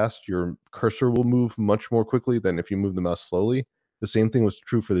really fast, your cursor will move much more quickly than if you move the mouse slowly. The same thing was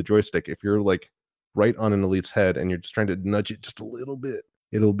true for the joystick. If you're like right on an elite's head and you're just trying to nudge it just a little bit,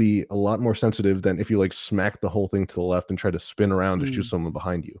 it'll be a lot more sensitive than if you like smack the whole thing to the left and try to spin around to shoot someone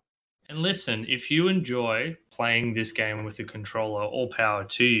behind you. And listen, if you enjoy playing this game with a controller, all power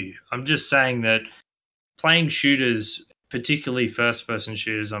to you. I'm just saying that playing shooters, particularly first-person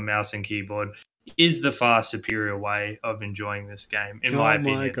shooters on mouse and keyboard, is the far superior way of enjoying this game, in my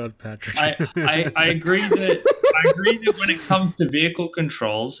opinion. Oh my god, Patrick! I agree that when it comes to vehicle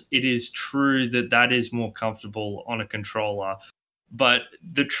controls, it is true that is more comfortable on a controller. But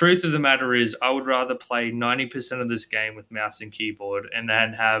the truth of the matter is, I would rather play 90% of this game with mouse and keyboard and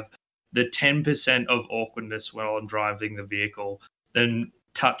then have the 10% of awkwardness while I'm driving the vehicle than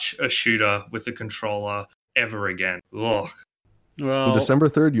touch a shooter with a controller ever again. Ugh. Well, on December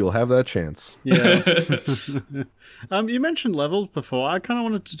 3rd, you'll have that chance. Yeah. You mentioned levels before. I kind of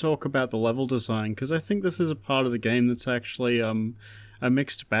wanted to talk about the level design because I think this is a part of the game that's actually a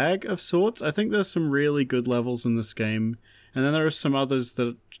mixed bag of sorts. I think there's some really good levels in this game, and then there are some others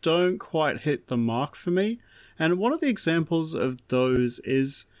that don't quite hit the mark for me. And one of the examples of those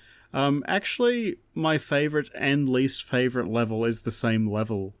is actually my favorite and least favorite level is the same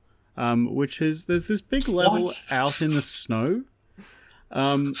level, which is there's this big level out in the snow.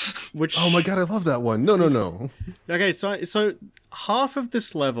 Which oh my god, I love that one. No. Okay, so half of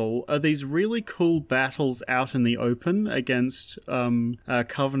this level are these really cool battles out in the open against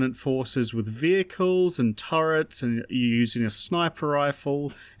Covenant forces with vehicles and turrets, and you're using a sniper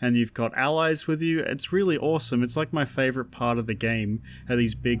rifle, and you've got allies with you. It's really awesome. It's like my favorite part of the game, are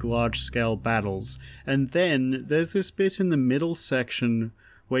these big, large-scale battles. And then there's this bit in the middle section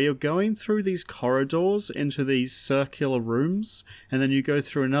where you're going through these corridors into these circular rooms, and then you go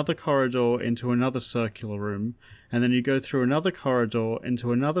through another corridor into another circular room, and then you go through another corridor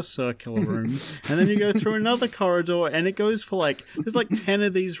into another circular room, and then you go through another corridor, and it goes for there's 10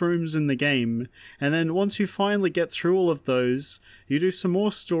 of these rooms in the game, and then once you finally get through all of those, you do some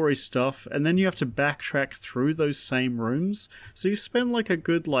more story stuff, and then you have to backtrack through those same rooms, so you spend a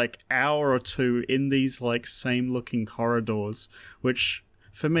good hour or two in these same looking corridors, which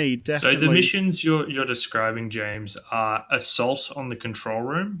for me, definitely. So the missions you're describing, James, are Assault on the Control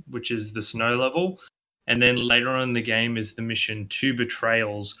Room, which is the snow level, and then later on in the game is the mission Two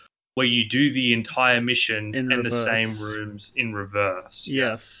Betrayals, where you do the entire mission in the same rooms in reverse.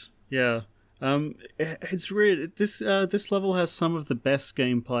 Yes, yeah. It's weird. This level has some of the best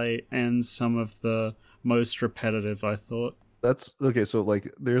gameplay and some of the most repetitive, I thought. That's okay. So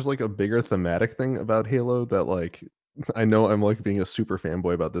there's a bigger thematic thing about Halo that I know I'm being a super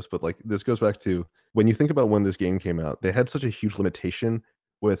fanboy about this, but this goes back to when you think about when this game came out, they had such a huge limitation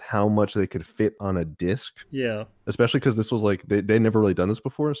with how much they could fit on a disc. Yeah. Especially because this was they never really done this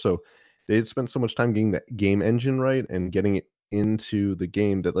before. So they had spent so much time getting the game engine right and getting it into the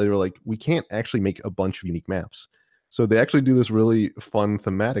game that they were we can't actually make a bunch of unique maps. So they actually do this really fun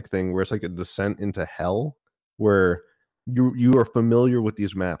thematic thing where it's like a descent into hell where you are familiar with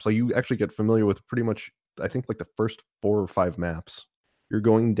these maps. You actually get familiar with pretty much I think the first 4 or 5 maps. You're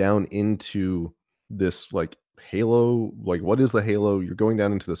going down into this Halo, what is the Halo? You're going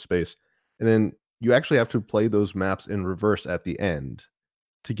down into the space. And then you actually have to play those maps in reverse at the end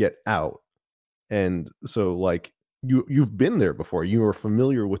to get out. And so you've been there before. You are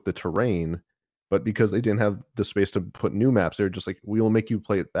familiar with the terrain, but because they didn't have the space to put new maps, they're just we will make you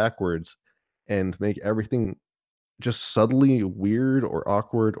play it backwards and make everything just subtly weird or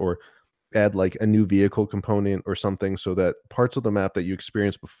awkward or add a new vehicle component or something so that parts of the map that you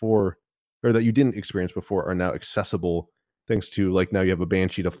experienced before or that you didn't experience before are now accessible thanks to now you have a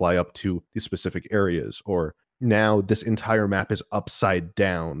Banshee to fly up to these specific areas, or now this entire map is upside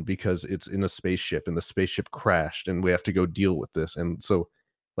down because it's in a spaceship and the spaceship crashed and we have to go deal with this. And so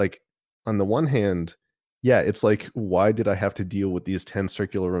on the one hand, yeah, it's why did I have to deal with these 10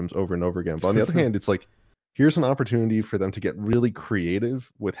 circular rooms over and over again? But on the other hand, it's here's an opportunity for them to get really creative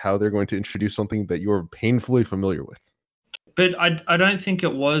with how they're going to introduce something that you're painfully familiar with. But I don't think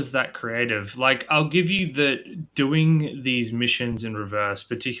it was that creative. I'll give you that doing these missions in reverse,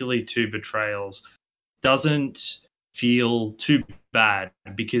 particularly Two Betrayals, doesn't feel too bad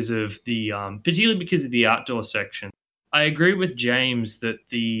because of the particularly because of the outdoor section. I agree with James that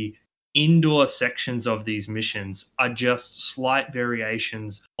the indoor sections of these missions are just slight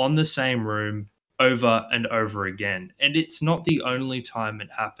variations on the same room over and over again. And it's not the only time it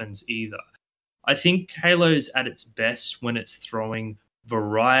happens either. I think Halo's at its best when it's throwing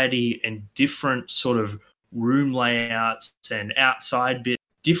variety and different sort of room layouts and outside bits,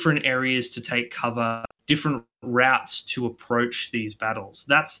 different areas to take cover, different routes to approach these battles.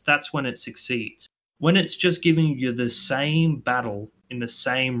 That's when it succeeds. When it's just giving you the same battle in the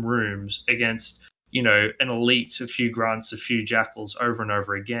same rooms against, an elite, a few grunts, a few jackals over and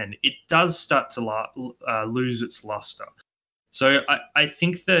over again, it does start to lose its luster. So I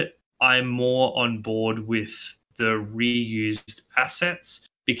think that I'm more on board with the reused assets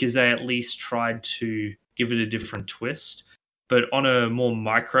because they at least tried to give it a different twist. But on a more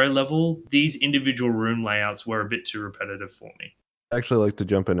micro level, these individual room layouts were a bit too repetitive for me. I actually like to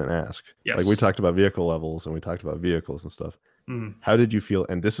jump in and ask. Yes. Like we talked about vehicle levels and we talked about vehicles and stuff. How did you feel?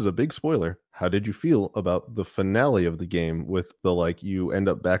 And this is a big spoiler. How did you feel about the finale of the game with the you end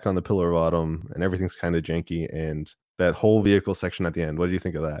up back on the Pillar of Autumn and everything's kind of janky and that whole vehicle section at the end? What did you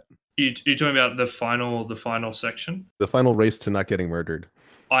think of that? You're talking about the final section? The final race to not getting murdered.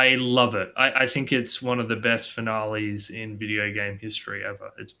 I love it. I think it's one of the best finales in video game history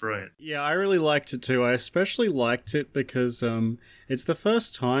ever. It's brilliant. Yeah, I really liked it too. I especially liked it because it's the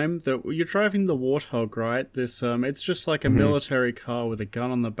first time that you're driving the Warthog, right? It's just like a military car with a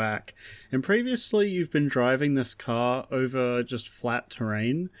gun on the back. And previously you've been driving this car over just flat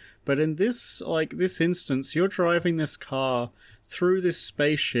terrain, but in this instance, you're driving this car through this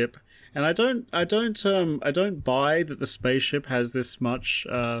spaceship. And I don't buy that the spaceship has this much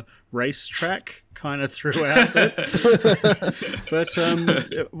racetrack kind of throughout it, but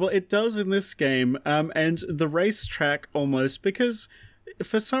well, it does in this game. And the racetrack almost because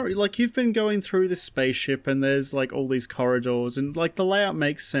for some you've been going through this spaceship and there's all these corridors and the layout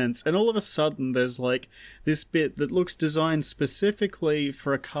makes sense, and all of a sudden there's this bit that looks designed specifically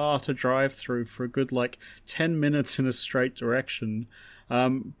for a car to drive through for a good 10 minutes in a straight direction.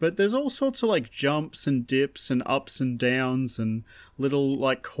 But there's all sorts of jumps and dips and ups and downs and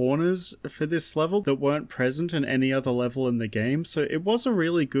little corners for this level that weren't present in any other level in the game. So it was a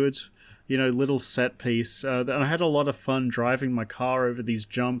really good, little set piece. And I had a lot of fun driving my car over these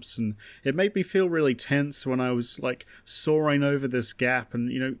jumps, and it made me feel really tense when I was soaring over this gap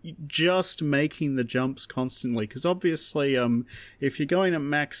and, just making the jumps constantly. Because obviously, if you're going at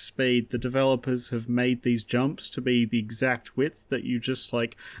max speed, the developers have made these jumps to be the exact width that you just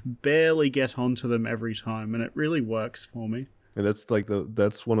barely get onto them every time, and it really works for me. And that's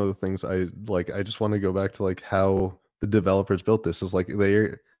that's one of the things I I just want to go back to how the developers built this is they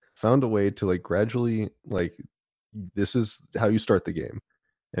found a way to gradually this is how you start the game,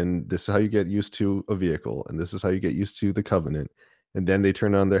 and this is how you get used to a vehicle, and this is how you get used to the Covenant, and then they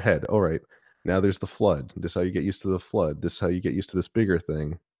turn on their head. All right, now there's the Flood. This is how you get used to the Flood. This is how you get used to this bigger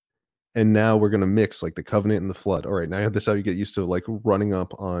thing, and now we're gonna mix the Covenant and the Flood. All right, now this is how you get used to running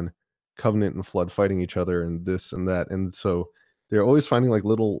up on Covenant and Flood fighting each other and this and that, and so they're always finding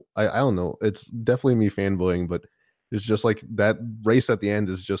little I don't know, it's definitely me fanboying, but it's just that race at the end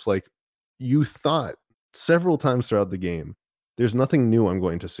is just you thought several times throughout the game, there's nothing new I'm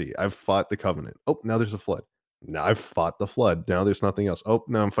going to see. I've fought the Covenant. Oh, now there's a Flood. Now I've fought the Flood. Now there's nothing else. Oh,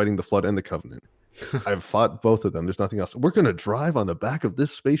 now I'm fighting the Flood and the Covenant. I've fought both of them. There's nothing else. We're going to drive on the back of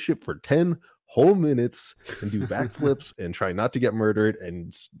this spaceship for 10 whole minutes and do backflips and try not to get murdered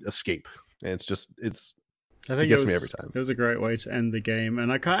and escape. And I think it gets me every time. It was a great way to end the game.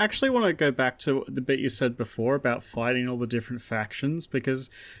 And I actually want to go back to the bit you said before about fighting all the different factions,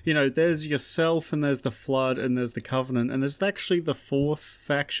 because, there's yourself and there's the Flood and there's the Covenant, and there's actually the fourth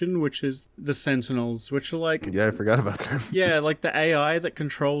faction, which is the Sentinels, which are Yeah, I forgot about them. Yeah, the AI that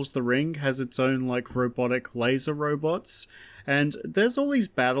controls the ring has its own robotic laser robots. And there's all these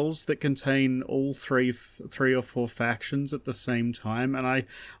battles that contain all three or four factions at the same time. And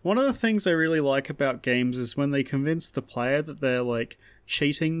one of the things I really like about games is when they convince the player that they're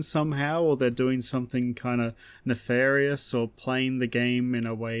cheating somehow, or they're doing something kind of nefarious, or playing the game in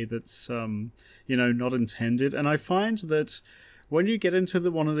a way that's not intended. And I find that when you get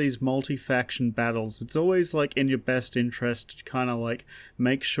into one of these multi-faction battles, it's always in your best interest to kind of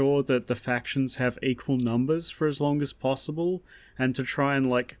make sure that the factions have equal numbers for as long as possible, and to try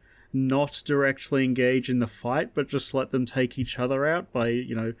and not directly engage in the fight, but just let them take each other out by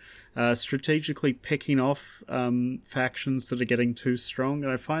strategically picking off factions that are getting too strong.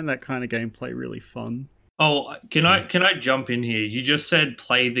 And I find that kind of gameplay really fun. Oh, can I jump in here? You just said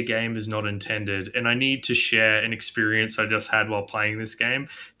play the game as not intended, and I need to share an experience I just had while playing this game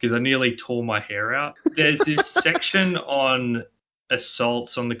because I nearly tore my hair out. There's this section on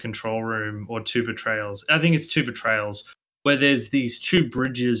assaults on the control room or two betrayals. I think it's two betrayals where there's these two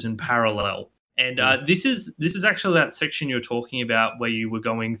bridges in parallel. And this is actually that section you're talking about where you were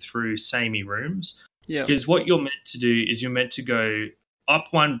going through samey rooms. Yeah. Because what you're meant to do is you're meant to go up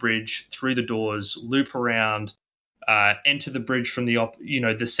one bridge through the doors, loop around, enter the bridge from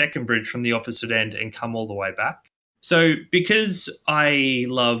the second bridge from the opposite end, and come all the way back. So because I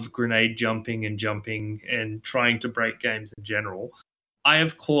love grenade jumping and trying to break games in general, I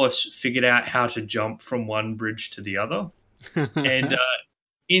of course figured out how to jump from one bridge to the other, and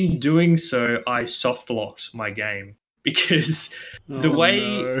in doing so, I soft locked my game because the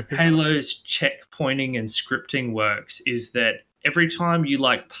way Halo's checkpointing and scripting works is that every time you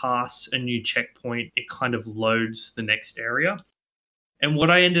pass a new checkpoint, it kind of loads the next area. And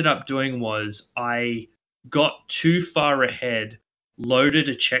what I ended up doing was I got too far ahead, loaded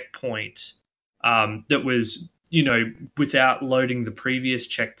a checkpoint that was, without loading the previous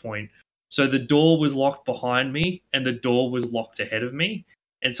checkpoint. So the door was locked behind me and the door was locked ahead of me.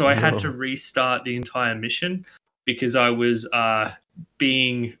 And so I had to restart the entire mission because I was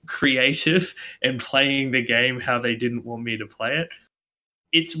being creative and playing the game how they didn't want me to play it.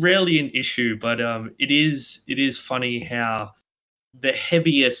 It's rarely an issue, but it is funny how the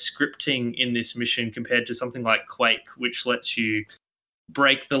heavier scripting in this mission compared to something like Quake, which lets you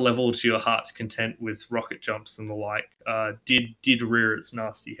break the level to your heart's content with rocket jumps and the like, did rear its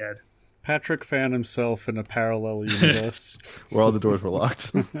nasty head. Patrick found himself in a parallel universe where all the doors were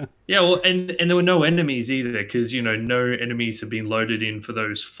locked. Yeah, well, and there were no enemies either because, no enemies have been loaded in for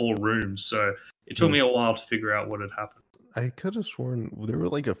those 4 rooms. So it took me a while to figure out what had happened. I could have sworn there were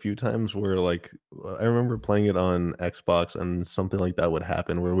a few times where I remember playing it on Xbox and something like that would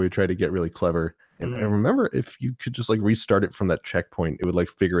happen where we would try to get really clever. And I remember if you could just restart it from that checkpoint, it would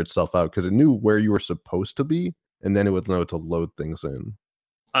figure itself out because it knew where you were supposed to be and then it would know to load things in.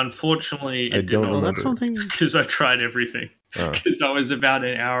 Unfortunately, it did not. That's something because I tried everything. Because I was about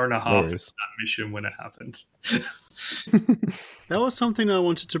an hour and a half into that mission when it happened. That was something I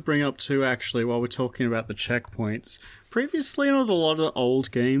wanted to bring up too, actually, while we're talking about the checkpoints. Previously, in a lot of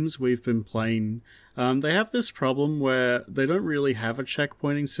old games we've been playing, they have this problem where they don't really have a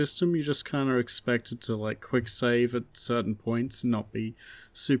checkpointing system. You just kind of expected to quick save at certain points and not be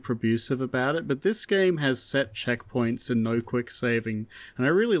super abusive about it. But this game has set checkpoints and no quick saving, and I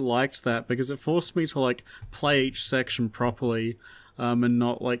really liked that because it forced me to play each section properly. And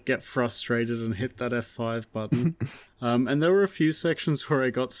not get frustrated and hit that F5 button. And there were a few sections where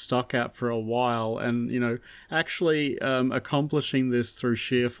I got stuck at for a while, and actually accomplishing this through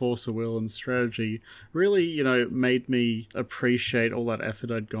sheer force of will and strategy really made me appreciate all that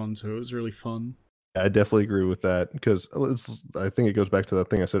effort I'd gone to. It was really fun. I definitely agree with that because I think it goes back to that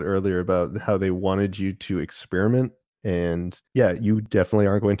thing I said earlier about how they wanted you to experiment. And yeah, you definitely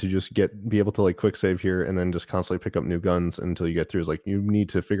aren't going to just be able to quick save here and then just constantly pick up new guns until you get through. It's you need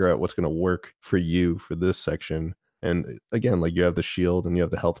to figure out what's going to work for you for this section. And again, you have the shield and you have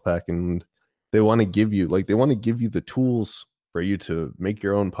the health pack, and they want to give you the tools for you to make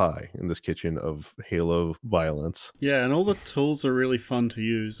your own pie in this kitchen of Halo violence. Yeah, and all the tools are really fun to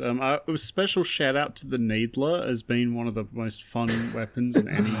use. A special shout out to the Needler as being one of the most fun weapons in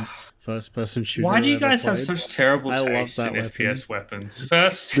any first-person shooter. Why do you guys played. have such terrible taste in FPS weapons?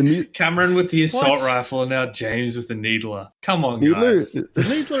 First, Cameron with the assault rifle, and now James with the Needler. Come on, guys. The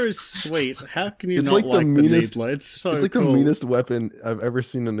Needler is sweet. How can you not like the Needler? It's so It's cool. The meanest weapon I've ever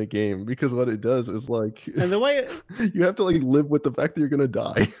seen in a game because what it does is and the way you have to live with the fact that you're gonna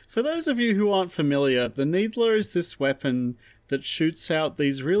die. For those of you who aren't familiar, the Needler is this weapon that shoots out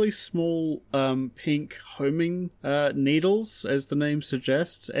these really small pink homing needles, as the name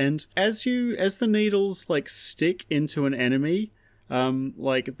suggests, and as the needles stick into an enemy,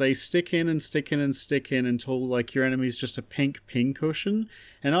 they stick in and stick in and stick in until your enemy's just a pink pincushion,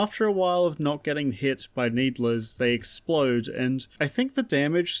 and after a while of not getting hit by needlers, they explode, and I think the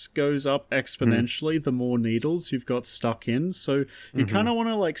damage goes up exponentially the more needles you've got stuck in, so you kind of want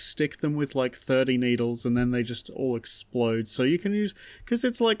to stick them with 30 needles and then they just all explode. So you can use, because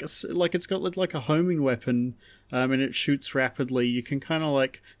it's it's got a homing weapon, and it shoots rapidly, you can kind of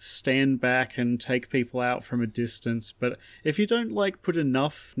stand back and take people out from a distance, but if you don't put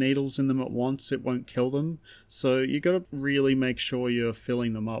enough needles in them at once, it won't kill them, so you gotta really make sure you're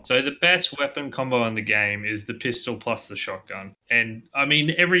filling them up. So the best weapon combo in the game is the pistol plus the shotgun, and I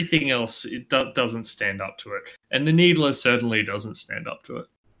mean everything else doesn't stand up to it, and the Needler certainly doesn't stand up to it.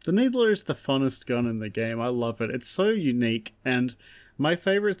 The Needler is the funnest gun in the game. I love it. It's so unique, and my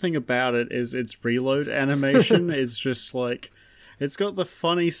favorite thing about it is its reload animation is just It's got the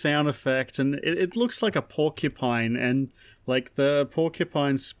funny sound effect, and it looks like a porcupine, and like the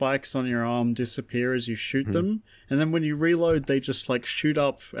porcupine spikes on your arm disappear as you shoot them, and then when you reload, they just like shoot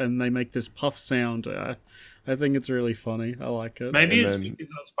up and they make this puff sound. I think it's really funny. I like it. Maybe it's because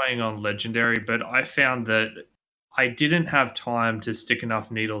I was playing on Legendary, but I found that I didn't have time to stick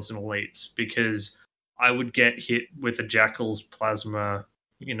enough needles in elites because I would get hit with a Jackal's plasma,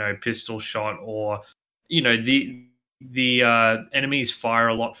 pistol shot, or the enemies fire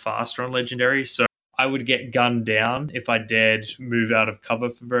a lot faster on Legendary, so I would get gunned down if I dared move out of cover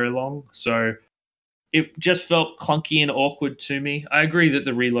for very long. So it just felt clunky and awkward to me. I agree that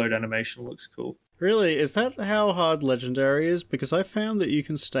the reload animation looks cool. Really? Is that how hard Legendary is? Because I found that you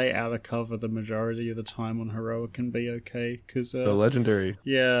can stay out of cover the majority of the time on Heroic and be okay. Because the Legendary.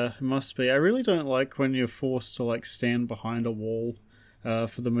 Yeah, it must be. I really don't like when you're forced to like stand behind a wall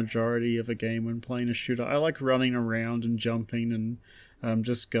for the majority of a game when playing a shooter. I like running around and jumping and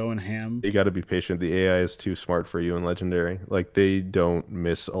just going ham. You got to be patient. The AI is too smart for you in Legendary. Like, they don't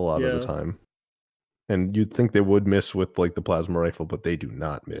miss a lot of the time. And you'd think they would miss with like the plasma rifle, but they do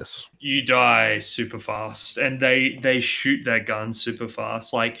not miss. You die super fast, and they shoot their guns super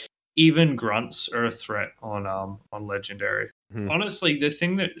fast. Like, even grunts are a threat on Legendary. Honestly, the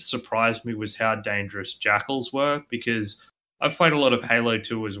thing that surprised me was how dangerous jackals were, because I've played a lot of Halo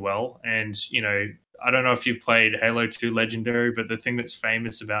 2 as well, and I don't know if you've played Halo 2 Legendary, but the thing that's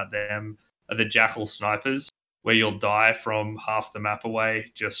famous about them are the jackal snipers, where you'll die from half the map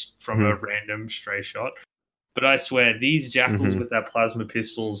away just from a random stray shot. But I swear, these jackals with their plasma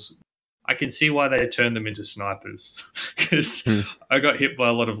pistols, I can see why they turned them into snipers, because I got hit by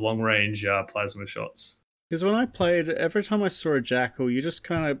a lot of long-range plasma shots. Because when I played, every time I saw a jackal, you just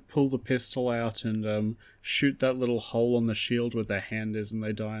kind of pull the pistol out and shoot that little hole on the shield where their hand is, and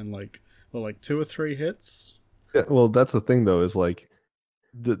they die in like 2 or 3 hits. Yeah, well, that's the thing though, is like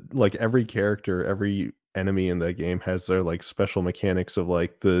every character, every enemy in that game has their like special mechanics of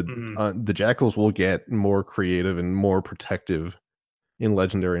like the jackals will get more creative and more protective in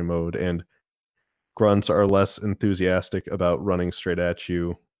Legendary mode, and grunts are less enthusiastic about running straight at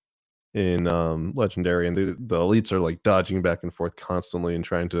you in Legendary, and the elites are like dodging back and forth constantly and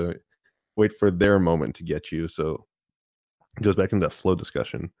trying to wait for their moment to get you. So it goes back into that flow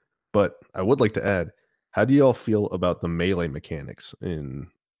discussion. But I would like to add, how do you all feel about the melee mechanics in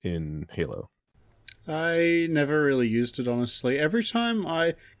Halo? I never really used it, honestly. Every time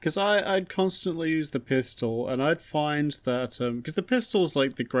because I'd constantly use the pistol, and I'd find that, because the pistol's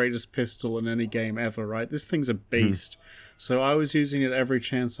like the greatest pistol in any game ever, right? This thing's a beast. So I was using it every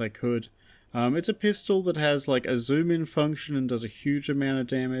chance I could. It's a pistol that has like a zoom in function and does a huge amount of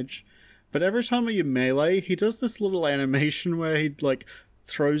damage. But every time you melee, he does this little animation where he like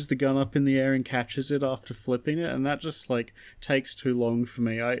throws the gun up in the air and catches it after flipping it, and that just like takes too long for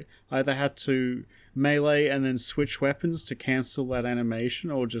me. I either had to melee and then switch weapons to cancel that animation,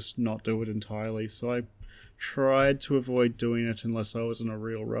 or just not do it entirely. So I tried to avoid doing it unless I was in a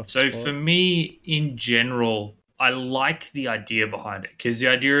real rough spot. So for me, in general, I like the idea behind it, because the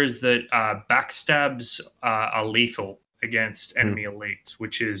idea is that backstabs are lethal against enemy elites,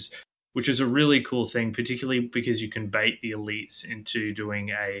 which is a really cool thing, particularly because you can bait the elites into doing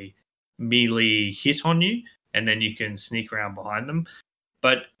a melee hit on you, and then you can sneak around behind them.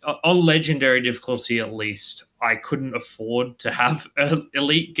 But on Legendary difficulty, at least, I couldn't afford to have an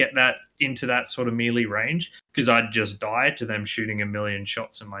elite get that into that sort of melee range, because I'd just die to them shooting a million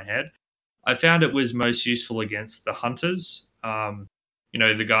shots in my head. I found it was most useful against the hunters,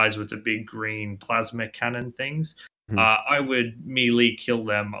 the guys with the big green plasma cannon things. I would melee kill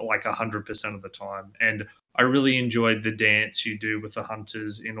them like 100% of the time. And I really enjoyed the dance you do with the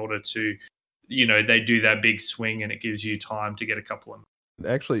hunters in order to, they do that big swing and it gives you time to get a couple of.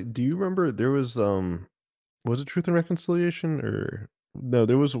 Actually, do you remember there was it Truth and Reconciliation, or no,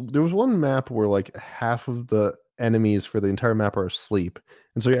 there was one map where like half of the enemies for the entire map are asleep,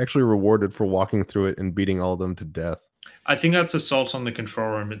 and so you're actually rewarded for walking through it and beating all of them to death. I think that's Assault on the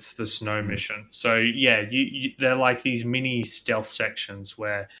Control Room. It's the snow mission. So yeah, they're like these mini stealth sections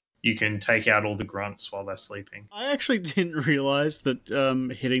where you can take out all the grunts while they're sleeping. I actually didn't realize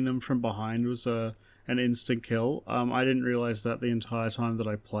that hitting them from behind was an instant kill. I didn't realize that the entire time that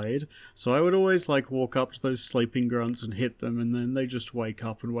I played. So I would always like walk up to those sleeping grunts and hit them, and then they just wake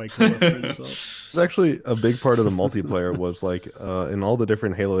up and wake all their friends up. It's actually a big part of the multiplayer was like in all the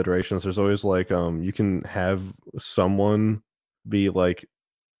different Halo iterations, there's always like you can have someone be like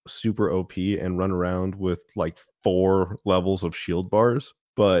super OP and run around with like 4 levels of shield bars,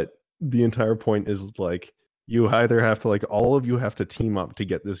 but the entire point is like you either have to like all of you have to team up to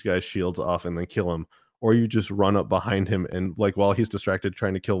get this guy's shields off and then kill him, or you just run up behind him and like while he's distracted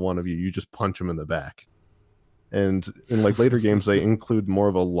trying to kill one of you, you just punch him in the back. And in like later games, they include more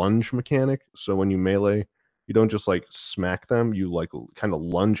of a lunge mechanic. So when you melee, you don't just like smack them, you like kind of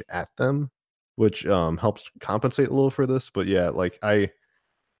lunge at them, which helps compensate a little for this. But yeah, like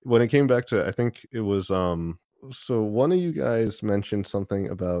when it came back to, I think it was so one of you guys mentioned something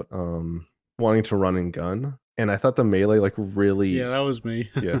about wanting to run and gun, and I thought the melee like really Yeah, that was me.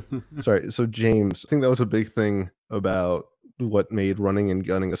 yeah. Sorry. So James, I think that was a big thing about what made running and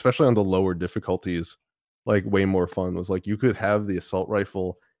gunning, especially on the lower difficulties, like way more fun. Was like you could have the assault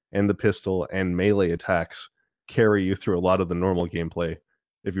rifle and the pistol and melee attacks carry you through a lot of the normal gameplay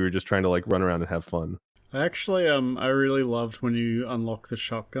if you were just trying to like run around and have fun. Actually, I really loved when you unlock the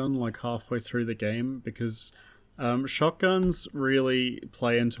shotgun like halfway through the game because shotguns really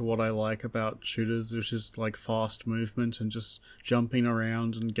play into what I like about shooters, which is like fast movement and just jumping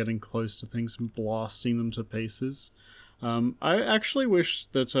around and getting close to things and blasting them to pieces. I actually wish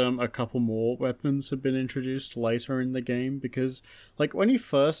that a couple more weapons had been introduced later in the game because, like, when you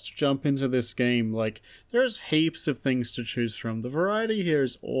first jump into this game, like, there's heaps of things to choose from. The variety here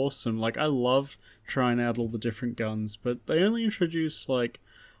is awesome. Like, I love trying out all the different guns, but they only introduce, like,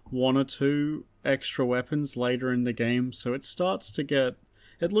 one or two extra weapons later in the game, so it starts to get...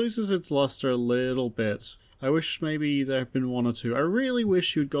 It loses its luster a little bit. I wish maybe there had been one or two. I really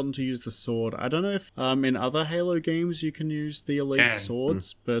wish you'd gotten to use the sword. I don't know if in other Halo games you can use the elite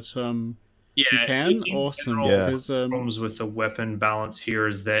swords, but you can? Awesome. Yeah. Because problems with the weapon balance here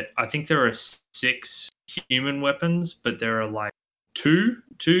is that I think there are 6 human weapons, but there are like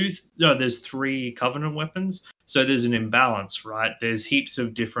there's 3 Covenant weapons. So there's an imbalance, right? There's heaps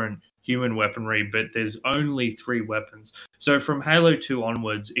of different human weaponry, but there's only 3 weapons. So from Halo 2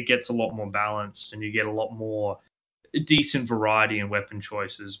 onwards, it gets a lot more balanced and you get a lot more decent variety in weapon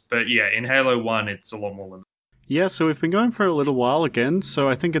choices. But yeah, in Halo 1, it's a lot more limited. Yeah, so we've been going for a little while again, so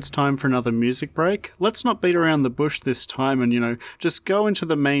I think it's time for another music break. Let's not beat around the bush this time and, just go into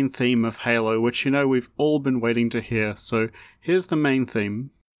the main theme of Halo, which, we've all been waiting to hear. So here's the main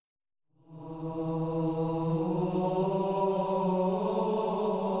theme.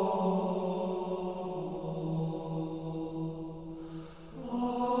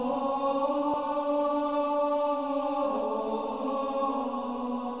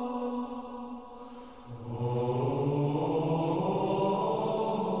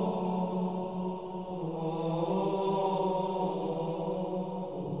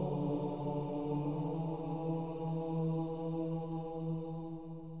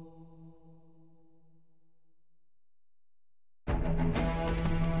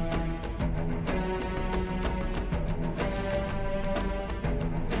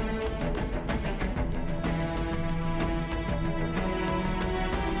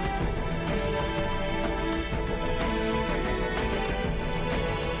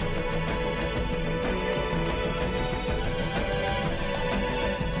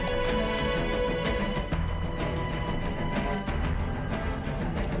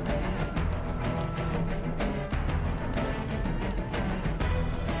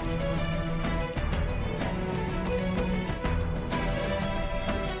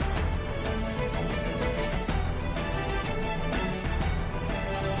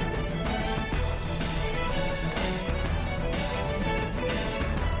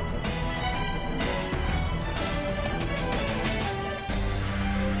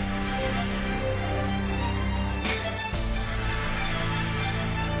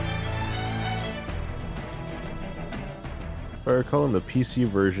 If I recall, in the PC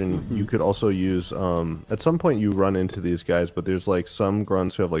version, you could also use at some point you run into these guys, but there's like some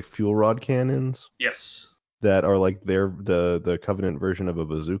grunts who have like fuel rod cannons. Yes. That are like the Covenant version of a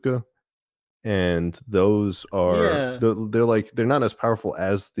bazooka. And those are they're not as powerful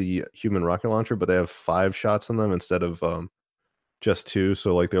as the human rocket launcher, but they have 5 shots on them instead of just 2,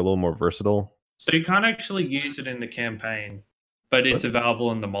 so like they're a little more versatile. So you can't actually use it in the campaign, but it's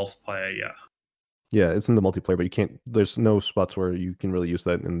available in the multiplayer, yeah. Yeah, it's in the multiplayer, but you can't. There's no spots where you can really use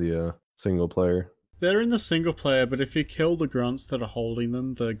that in the single player. They're in the single player, but if you kill the grunts that are holding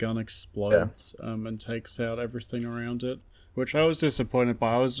them, the gun explodes and takes out everything around it. Which I was disappointed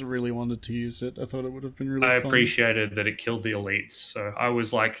by. I really wanted to use it. I thought it would have been really fun. I appreciated that it killed the elites, so I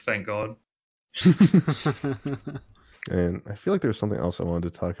was like, thank God. And I feel like there's something else I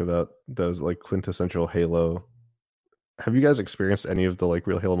wanted to talk about that was like quintessential Halo. Have you guys experienced any of the like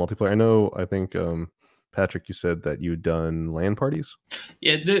real Halo multiplayer? I think Patrick, you said that you'd done LAN parties.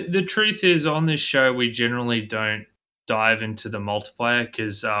 Yeah, the truth is on this show we generally don't dive into the multiplayer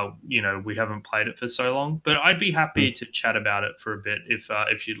because we haven't played it for so long. But I'd be happy to chat about it for a bit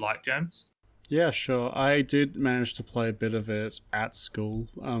if you'd like, James. Yeah, sure. I did manage to play a bit of it at school,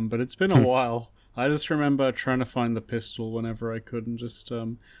 but it's been a while. I just remember trying to find the pistol whenever I could, and just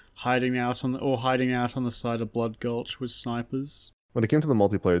hiding out on the side of Blood Gulch with snipers. When it came to the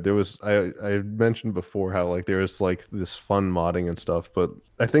multiplayer, there was I mentioned before how like there was like this fun modding and stuff, but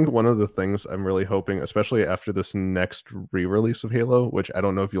I think one of the things I'm really hoping, especially after this next re-release of Halo, which I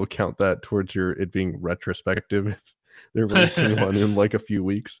don't know if you'll count that towards your it being retrospective if they're releasing one in like a few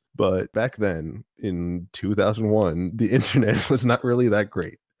weeks, but back then in 2001, the internet was not really that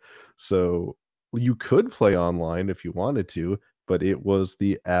great. So you could play online if you wanted to, but it was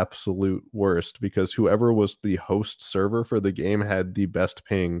the absolute worst because whoever was the host server for the game had the best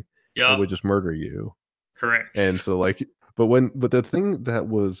ping and Yeah, would just murder you. correct. And so like but the thing that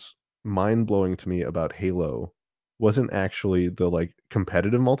was mind-blowing to me about Halo wasn't actually the like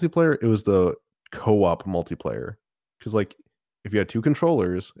competitive multiplayer, it was the co-op multiplayer. Cuz like if you had two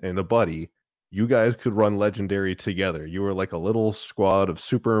controllers and a buddy, you guys could run legendary together. You were like a little squad of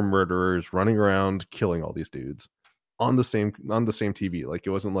super murderers running around killing all these dudes on the same TV. Like it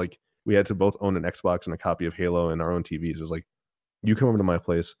wasn't like we had to both own an Xbox and a copy of Halo and our own TVs. It was like you come over to my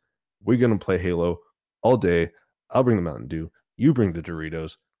place, we're gonna play Halo all day. I'll bring the Mountain Dew. You bring the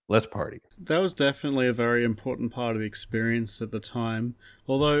Doritos. Let's party. That was definitely a very important part of the experience at the time.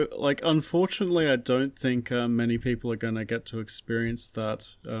 Although, like, unfortunately, I don't think many people are going to get to experience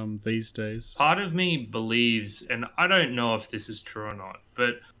that these days. Part of me believes, and I don't know if this is true or not,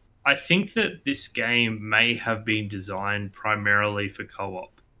 but I think that this game may have been designed primarily for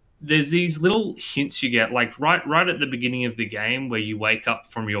co-op. There's these little hints you get, like right at the beginning of the game where you wake up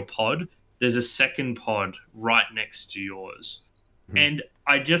from your pod, there's a second pod right next to yours. Mhm. And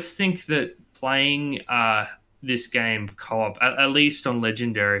I just think that playing this game co-op, at least on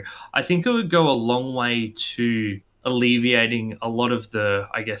Legendary, I think it would go a long way to alleviating a lot of the,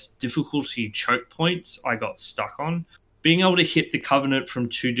 I guess, difficulty choke points I got stuck on. Being able to hit the Covenant from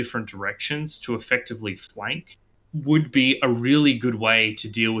two different directions to effectively flank would be a really good way to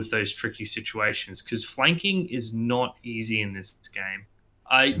deal with those tricky situations because flanking is not easy in this game.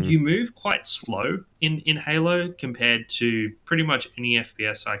 You move quite slow in Halo compared to pretty much any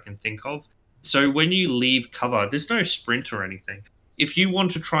FPS I can think of. So when you leave cover, there's no sprint or anything. If you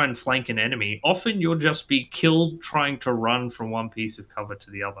want to try and flank an enemy, often you'll just be killed trying to run from one piece of cover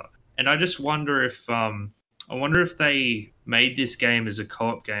to the other. And I just wonder if they made this game as a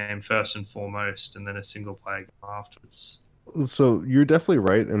co-op game first and foremost, and then a single player game afterwards. So you're definitely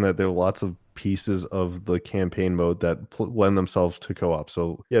right in that there are lots of pieces of the campaign mode that lend themselves to co-op.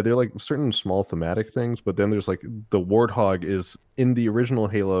 So yeah, they're like certain small thematic things, but then there's like the Warthog is in the original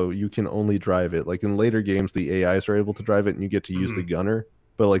Halo, you can only drive it. Like in later games, the AIs are able to drive it and you get to use the gunner.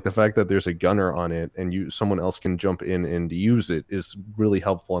 But like the fact that there's a gunner on it and someone else can jump in and use it is really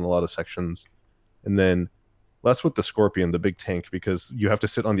helpful in a lot of sections. And then less with the Scorpion, the big tank, because you have to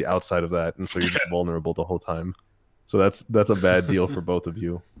sit on the outside of that, and so you're just vulnerable the whole time. So that's a bad deal for both of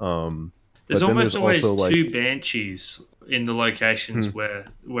you. There's almost always also, like, two banshees in the locations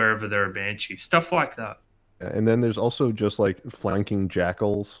wherever there are banshees, stuff like that. and then there's also just like flanking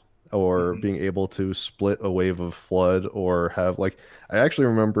jackals or being able to split a wave of flood or have like I actually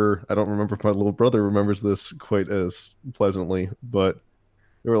remember I don't remember if my little brother remembers this quite as pleasantly, but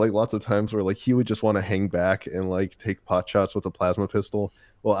there were like lots of times where like he would just want to hang back and like take pot shots with a plasma pistol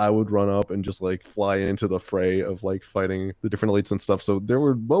while I would run up and just like fly into the fray of like fighting the different elites and stuff. So there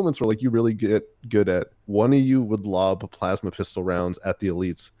were moments where like you really get good at one of you would lob plasma pistol rounds at the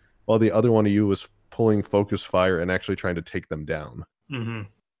elites while the other one of you was pulling focus fire and actually trying to take them down. Mm-hmm.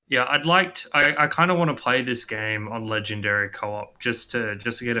 Yeah, I kind of want to play this game on Legendary co-op just to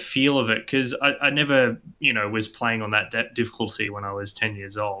get a feel of it because I never was playing on that difficulty when I was 10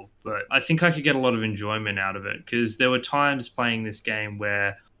 years old, but I think I could get a lot of enjoyment out of it because there were times playing this game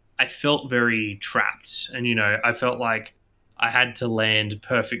where I felt very trapped and I felt like I had to land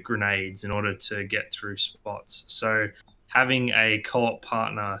perfect grenades in order to get through spots. So having a co-op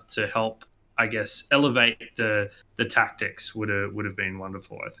partner to help, I guess, elevate the tactics would have been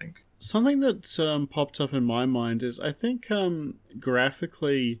wonderful, I think. Something that popped up in my mind is I think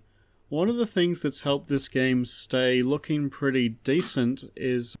graphically one of the things that's helped this game stay looking pretty decent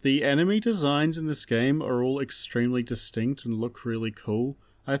is the enemy designs in this game are all extremely distinct and look really cool.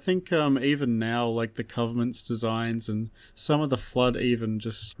 I think even now, like the Covenant's designs and some of the Flood even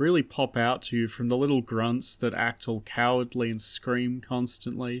just really pop out to you from the little grunts that act all cowardly and scream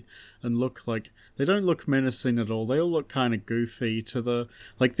constantly and look like they don't look menacing at all. They all look kind of goofy to the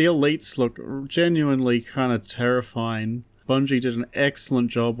elites look genuinely kind of terrifying. Bungie did an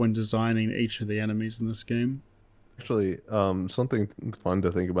excellent job when designing each of the enemies in this game. Actually, something fun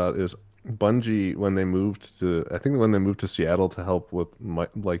to think about is Bungie when they moved to, I think when they moved to Seattle to help with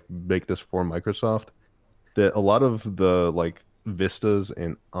like make this for Microsoft, that a lot of the like vistas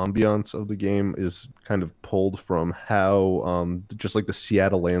and ambiance of the game is kind of pulled from how just like the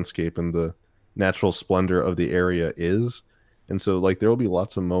Seattle landscape and the natural splendor of the area is. And so like there will be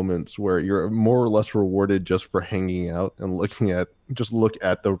lots of moments where you're more or less rewarded just for hanging out and looking at just look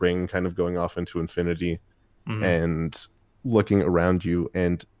at the ring kind of going off into infinity Mhm. and looking around you.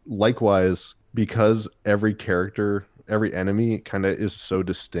 And likewise, because every character, every enemy kind of is so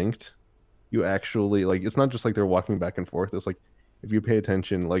distinct, you actually like it's not just like they're walking back and forth. It's like if you pay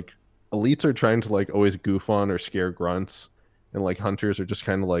attention, like elites are trying to like always goof on or scare grunts, and like hunters are just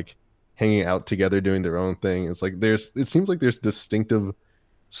kind of like hanging out together doing their own thing. It's like there's it seems like there's distinctive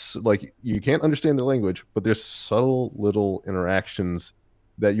like you can't understand the language, but there's subtle little interactions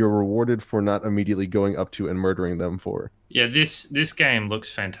that you're rewarded for not immediately going up to and murdering them for. Yeah, this game looks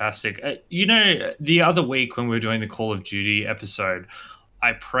fantastic. The other week when we were doing the Call of Duty episode,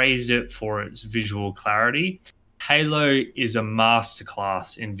 I praised it for its visual clarity. Halo is a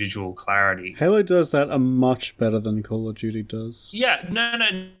masterclass in visual clarity. Halo does that a much better than Call of Duty does. Yeah,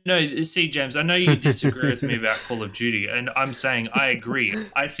 no. See, James, I know you disagree with me about Call of Duty, and I'm saying I agree.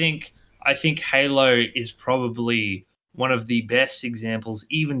 I think Halo is probably one of the best examples,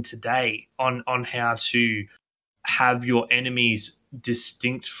 even today, on how to have your enemies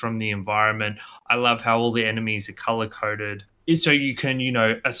distinct from the environment. I love how all the enemies are color coded. So you can,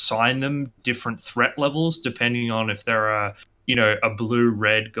 assign them different threat levels depending on if they're a blue,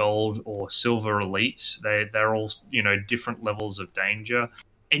 red, gold, or silver elite. They're all, different levels of danger.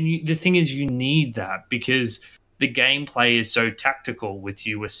 And the thing is, you need that because the gameplay is so tactical with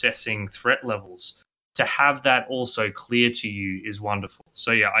you assessing threat levels. To have that also clear to you is wonderful.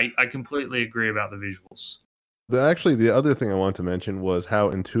 So yeah, I completely agree about the visuals. Actually, the other thing I want to mention was how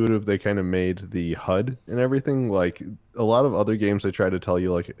intuitive they kind of made the HUD and everything. Like a lot of other games, they try to tell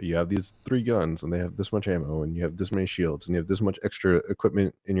you like you have these three guns and they have this much ammo and you have this many shields and you have this much extra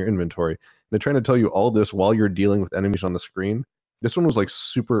equipment in your inventory. They're trying to tell you all this while you're dealing with enemies on the screen. This one was like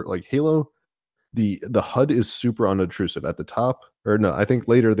super like Halo. The HUD is super unobtrusive at the top, or no, I think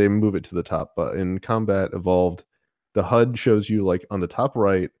later they move it to the top. But in Combat Evolved, the HUD shows you like on the top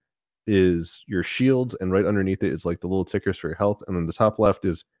right is your shields, and right underneath it is like the little tickers for your health, and then the top left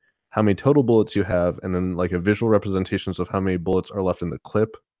is how many total bullets you have, and then like a visual representations of how many bullets are left in the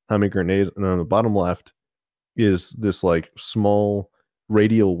clip, how many grenades, and then on the bottom left is this like small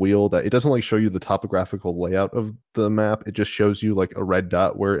radial wheel that it doesn't like show you the topographical layout of the map. It just shows you like a red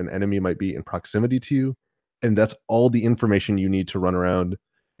dot where an enemy might be in proximity to you, and that's all the information you need to run around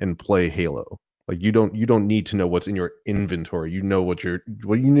and play Halo. Like you don't need to know what's in your inventory. You know what you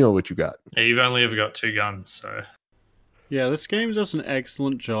got. Yeah, you've only ever got two guns, so Yeah, this game does an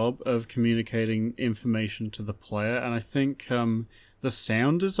excellent job of communicating information to the player, and I think the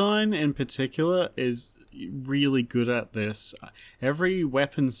sound design in particular is really good at this. Every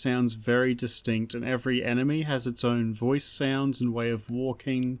weapon sounds very distinct, and every enemy has its own voice sounds and way of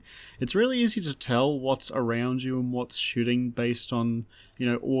walking. It's really easy to tell what's around you and what's shooting based on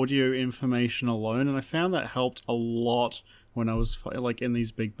audio information alone, and I found that helped a lot when I was like in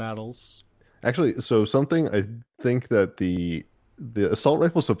these big battles. Actually, so something I think that the assault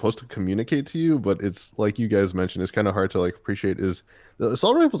rifle is supposed to communicate to you, but it's like you guys mentioned, it's kind of hard to like appreciate. Is the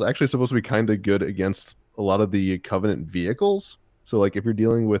assault rifle is actually supposed to be kind of good against a lot of the Covenant vehicles. So like if you're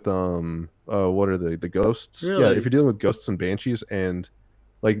dealing with what are the ghosts? Yeah, Really? if you're dealing with ghosts and banshees, and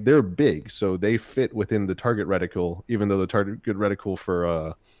like they're big, so they fit within the target reticle, even though the target reticle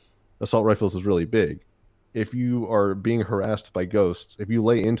for assault rifles is really big. If you are being harassed by ghosts, if you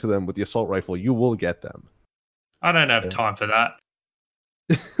lay into them with the assault rifle, you will get them. I don't have Yeah. time for that.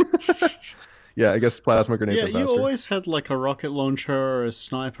 Yeah, I guess plasma grenades Yeah, are you faster. always had like a rocket launcher or a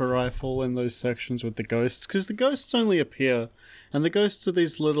sniper rifle in those sections with the ghosts, because the ghosts only appear, and the ghosts are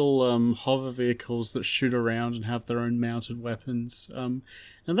these little hover vehicles that shoot around and have their own mounted weapons. And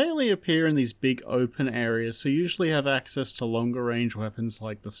they only appear in these big open areas, so you usually have access to longer range weapons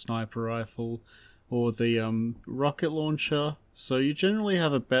like the sniper rifle or the rocket launcher. So you generally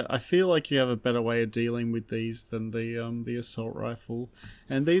have I feel like you have a better way of dealing with these than the assault rifle.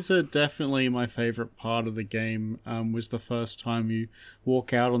 And these are definitely my favorite part of the game. Was the first time you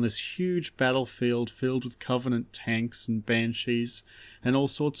walk out on this huge battlefield filled with Covenant tanks and banshees and all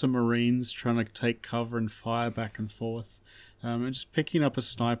sorts of Marines trying to take cover and fire back and forth. And just picking up a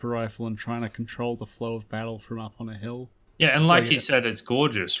sniper rifle and trying to control the flow of battle from up on a hill. Yeah, and like Like you said, it's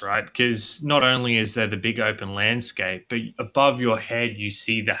gorgeous, right? Because not only is there the big open landscape, but above your head you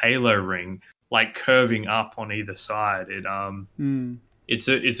see the Halo ring, like curving up on either side. It's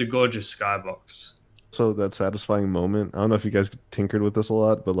a gorgeous skybox. So that satisfying moment, I don't know if you guys tinkered with this a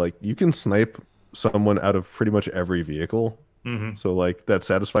lot, but like you can snipe someone out of pretty much every vehicle. Mm-hmm. So like that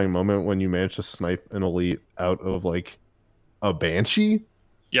satisfying moment when you manage to snipe an elite out of like a Banshee,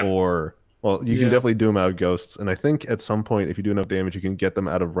 Yep. or well, you can definitely do them out of Ghosts, and I think at some point if you do enough damage, you can get them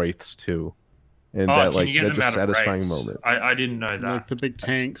out of Wraiths too. And that like that just satisfying moment. I didn't know that. Like the big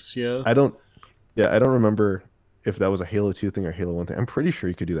tanks, yeah. I don't remember if that was a Halo 2 thing or Halo 1 thing. I'm pretty sure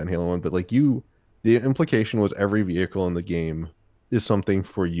you could do that in Halo 1, but like the implication was every vehicle in the game is something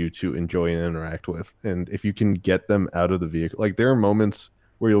for you to enjoy and interact with. And if you can get them out of the vehicle, like there are moments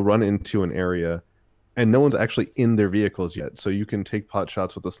where you'll run into an area and no one's actually in their vehicles yet. So you can take pot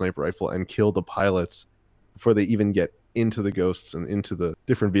shots with the sniper rifle and kill the pilots before they even get into the Ghosts and into the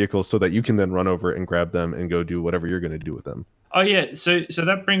different vehicles, so that you can then run over and grab them and go do whatever you're going to do with them. Oh yeah, so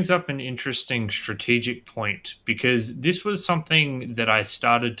that brings up an interesting strategic point, because this was something that I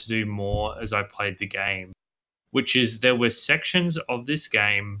started to do more as I played the game, which is there were sections of this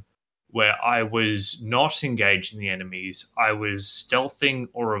game where I was not engaging the enemies. I was stealthing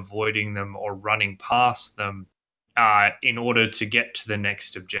or avoiding them or running past them in order to get to the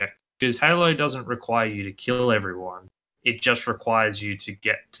next objective. Because Halo doesn't require you to kill everyone. It just requires you to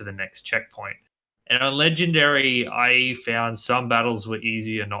get to the next checkpoint. And on Legendary, I found some battles were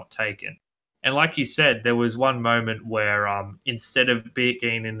easier not taken. And like you said, there was one moment where instead of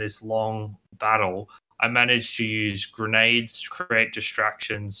being in this long battle, I managed to use grenades to create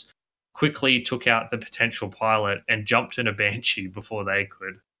distractions, quickly took out the potential pilot, and jumped in a Banshee before they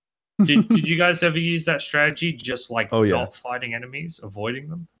could. Did you guys ever use that strategy? Just like not fighting enemies, avoiding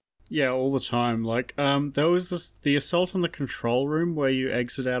them? Yeah, all the time. Like, there was the assault on the control room where you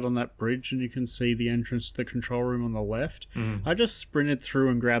exit out on that bridge and you can see the entrance to the control room on the left. I just sprinted through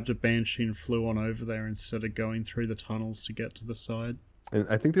and grabbed a Banshee and flew on over there instead of going through the tunnels to get to the side. And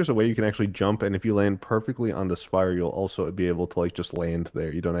I think there's a way you can actually jump, and if you land perfectly on the spire, you'll also be able to like just land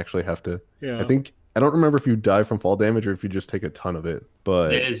there. You don't actually have to. Yeah. I don't remember if you die from fall damage or if you just take a ton of it. But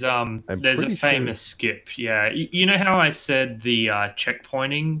there's a famous skip. Yeah, you know how I said the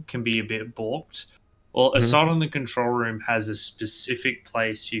checkpointing can be a bit balked. Well, Assault on the Control Room has a specific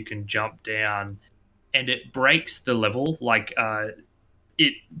place you can jump down, and it breaks the level. Like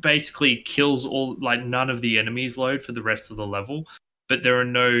it basically kills none of the enemies load for the rest of the level, but there are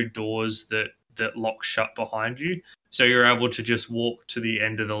no doors that lock shut behind you. So you're able to just walk to the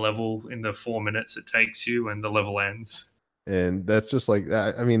end of the level in the 4 minutes it takes you, and the level ends. And that's just like,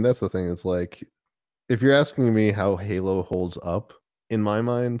 I mean, that's the thing. It's like, if you're asking me how Halo holds up, in my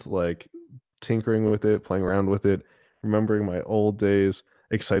mind, like tinkering with it, playing around with it, remembering my old days,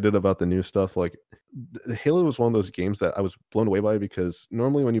 excited about the new stuff, like Halo was one of those games that I was blown away by, because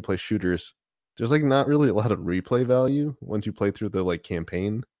normally when you play shooters, there's like not really a lot of replay value once you play through the like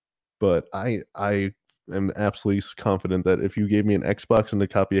campaign. But I am absolutely confident that if you gave me an Xbox and a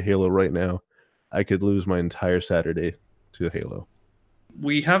copy of Halo right now, I could lose my entire Saturday to Halo.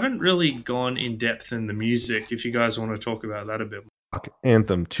 We haven't really gone in depth in the music, if you guys want to talk about that a bit more.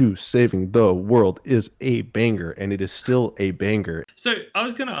 Anthem 2 Saving the World is a banger, and it is still a banger. So I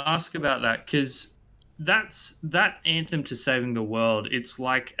was going to ask about that, because that Anthem to Saving the World, it's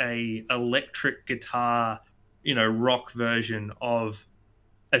like a electric guitar, rock version of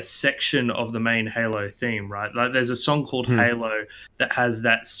a section of the main Halo theme, right? Like there's a song called Halo that has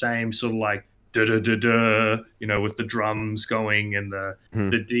that same sort of like da da da da, with the drums going and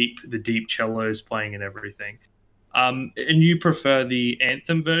the deep cellos playing and everything. And you prefer the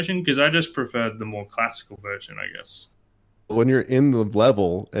Anthem version? Because I just preferred the more classical version, I guess. When you're in the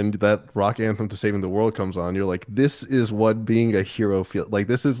level and that rock anthem to Saving the World comes on, you're like, this is what being a hero feels like.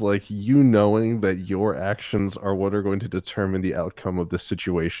 This is like you knowing that your actions are what are going to determine the outcome of this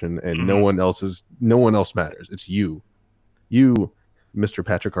situation, and no one else matters. It's you. You, Mr.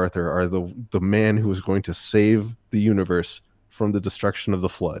 Patrick Arthur, are the man who is going to save the universe from the destruction of the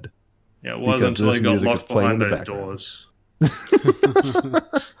flood. Yeah, it wasn't until he got locked behind those doors.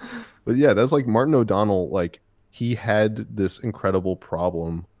 But yeah, that's like Martin O'Donnell, like he had this incredible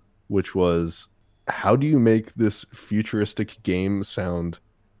problem, which was, how do you make this futuristic game sound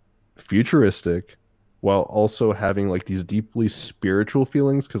futuristic while also having like these deeply spiritual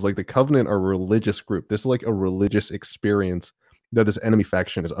feelings? Because like the Covenant are a religious group. This is like a religious experience that this enemy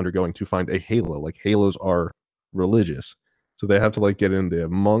faction is undergoing to find a Halo. Like Halos are religious, so they have to like get in there.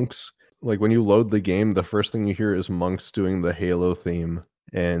 Monks, like when you load the game, the first thing you hear is monks doing the Halo theme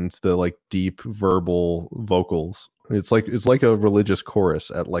and the like deep verbal vocals. It's like a religious chorus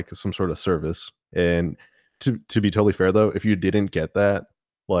at like some sort of service. And to be totally fair though, if you didn't get that,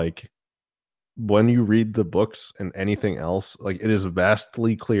 like when you read the books and anything else, like it is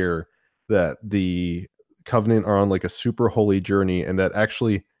vastly clear that the Covenant are on like a super holy journey, and that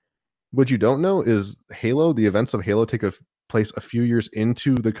actually what you don't know is Halo, the events of Halo take place a few years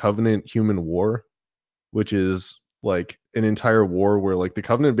into the Covenant human war, which is like an entire war where like the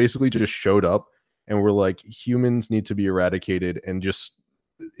Covenant basically just showed up and were like, humans need to be eradicated, and just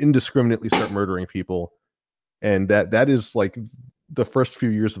indiscriminately start murdering people. And that is like the first few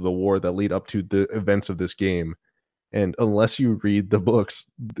years of the war that lead up to the events of this game. And unless you read the books,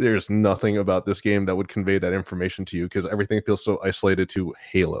 there's nothing about this game that would convey that information to you, because everything feels so isolated to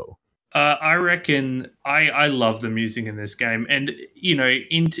Halo. I reckon I love the music in this game, and you know,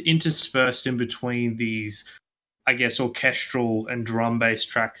 interspersed in between these, I guess, orchestral and drum based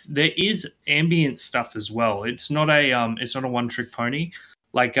tracks, there is ambient stuff as well. It's not a one trick pony.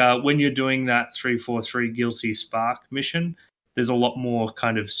 Like when you're doing that 343 Guilty Spark mission, there's a lot more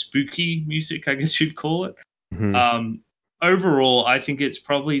kind of spooky music, I guess you'd call it. Mhm. Overall, I think it's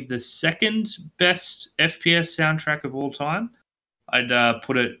probably the second best FPS soundtrack of all time. I'd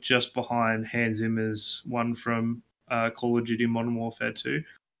put it just behind Hans Zimmer's one from Call of Duty Modern Warfare 2,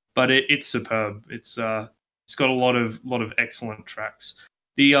 but it's superb. It's got a lot of excellent tracks.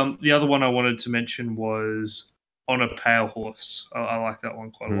 The other one I wanted to mention was On a Pale Horse. I like that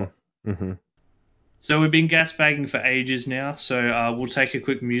one quite a lot. Mm-hmm. So we've been gas bagging for ages now, so we'll take a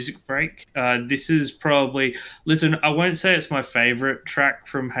quick music break. This is probably... Listen, I won't say it's my favorite track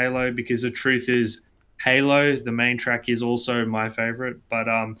from Halo, because the truth is Halo, the main track, is also my favorite, but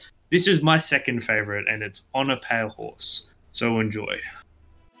this is my second favorite, and it's On a Pale Horse. So enjoy.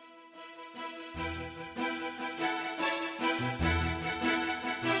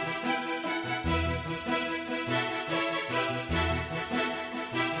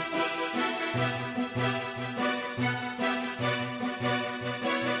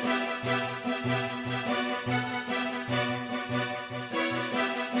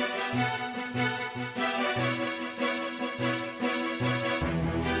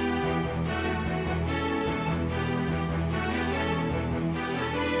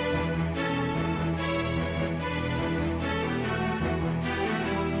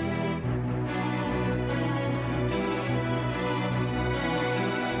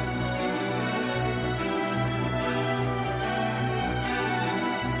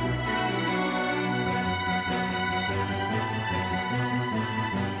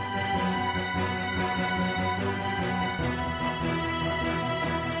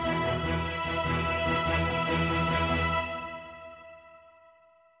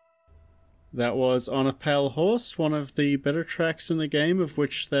 That was On a Pale Horse, one of the better tracks in the game, of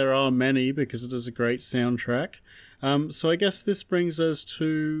which there are many because it is a great soundtrack. So I guess this brings us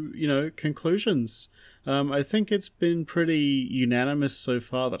to, conclusions. I think it's been pretty unanimous so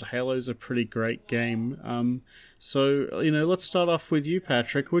far that Halo's a pretty great game. So let's start off with you,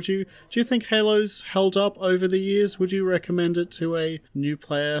 Patrick. Do you think Halo's held up over the years? Would you recommend it to a new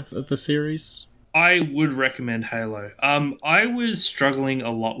player of the series? I would recommend Halo. I was struggling a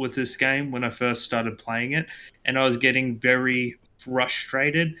lot with this game when I first started playing it, and I was getting very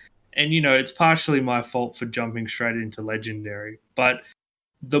frustrated. And, it's partially my fault for jumping straight into Legendary. But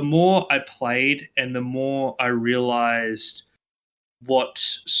the more I played and the more I realized what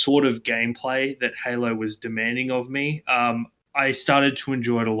sort of gameplay that Halo was demanding of me, I started to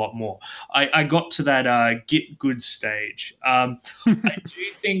enjoy it a lot more. I got to that get good stage. I do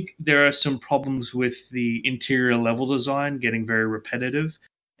think there are some problems with the interior level design getting very repetitive.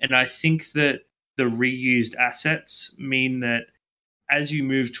 And I think that the reused assets mean that as you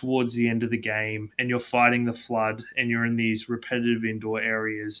move towards the end of the game and you're fighting the Flood and you're in these repetitive indoor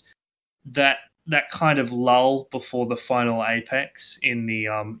areas, that kind of lull before the final apex in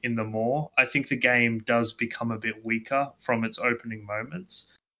the maw, I think the game does become a bit weaker from its opening moments.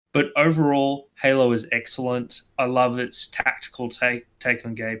 But overall, Halo is excellent. I love its tactical take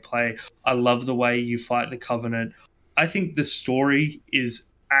on gameplay. I love the way you fight the Covenant. I think the story is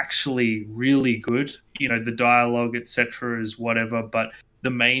actually really good. The dialogue, etc., is whatever, but the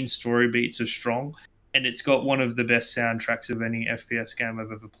main story beats are strong, and it's got one of the best soundtracks of any FPS game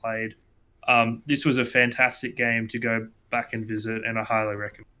I've ever played. This was a fantastic game to go back and visit, and I highly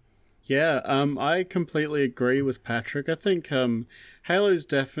recommend. Yeah, I completely agree with Patrick. I think Halo's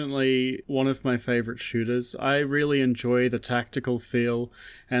definitely one of my favorite shooters. I really enjoy the tactical feel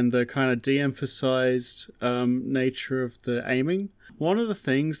and the kind of de-emphasized nature of the aiming. One of the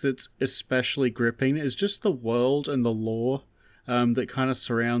things that's especially gripping is just the world and the lore that kind of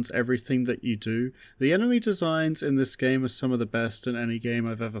surrounds everything that you do. The enemy designs in this game are some of the best in any game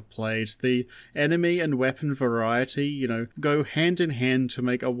I've ever played. The enemy and weapon variety, go hand in hand to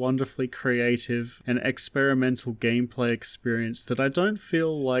make a wonderfully creative and experimental gameplay experience that I don't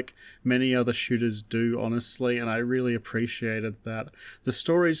feel like many other shooters do, honestly, and I really appreciated that. The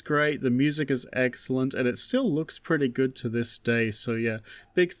story's great, the music is excellent, and it still looks pretty good to this day, so yeah,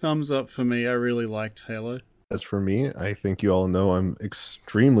 big thumbs up for me. I really liked Halo. As for me, I think you all know I'm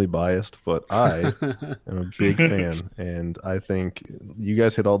extremely biased, but I am a big fan, and I think you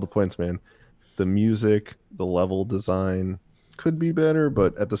guys hit all the points, man. The music, the level design could be better,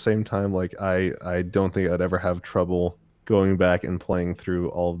 but at the same time, like I don't think I'd ever have trouble going back and playing through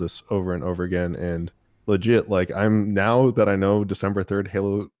all of this over and over again. And legit, like I'm now that I know December 3rd,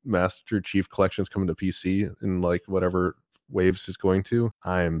 Halo Master Chief Collection is coming to PC in like whatever waves is going to.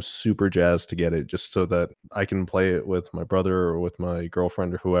 I'm super jazzed to get it just so that I can play it with my brother or with my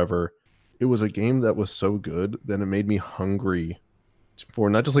girlfriend or whoever. It was a game that was so good that it made me hungry for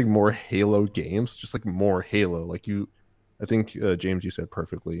not just like more Halo games, just like more Halo. I think James, you said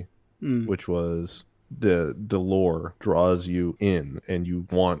perfectly, which was the lore draws you in and you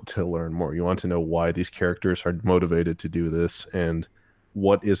want to learn more. You want to know why these characters are motivated to do this and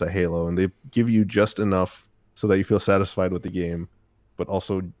what is a Halo. And they give you just enough so that you feel satisfied with the game, but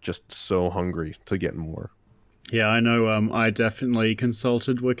also just so hungry to get more. Yeah, I know. I definitely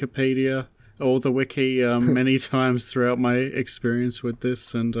consulted Wikipedia or the wiki many times throughout my experience with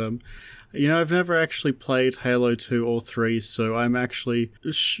this, and I've never actually played Halo 2 or 3, so I'm actually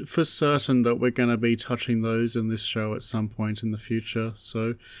for certain that we're going to be touching those in this show at some point in the future.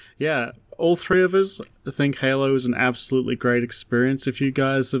 So, yeah, all three of us think Halo is an absolutely great experience. If you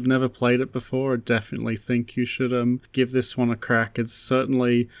guys have never played it before, I definitely think you should give this one a crack. It's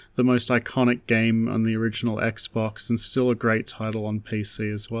certainly the most iconic game on the original Xbox and still a great title on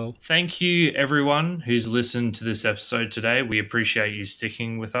PC as well. Thank you, everyone who's listened to this episode today. We appreciate you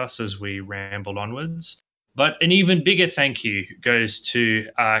sticking with us as we ramble onwards. But an even bigger thank you goes to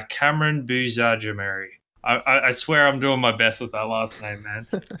Cameron Bouzar-Jameri. I swear I'm doing my best with that last name, man.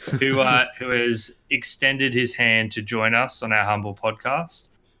 who has extended his hand to join us on our humble podcast.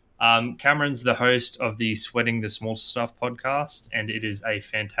 Cameron's the host of the Sweating the Small Stuff podcast, and it is a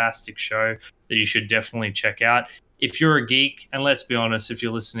fantastic show that you should definitely check out. If you're a geek, and let's be honest, if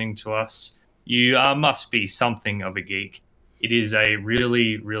you're listening to us, you must be something of a geek. It is a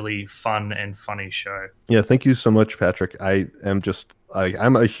really, really fun and funny show. Yeah, thank you so much, Patrick.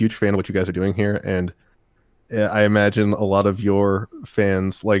 I'm a huge fan of what you guys are doing here, and I imagine a lot of your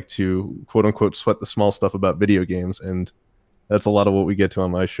fans like to quote unquote sweat the small stuff about video games. And that's a lot of what we get to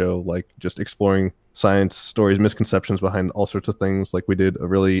on my show, like just exploring science, stories, misconceptions behind all sorts of things. Like we did a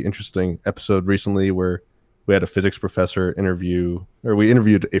really interesting episode recently where we had a physics professor we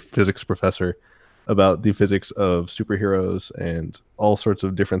interviewed a physics professor about the physics of superheroes and all sorts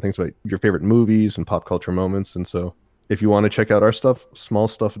of different things about your favorite movies and pop culture moments. And so if you want to check out our stuff,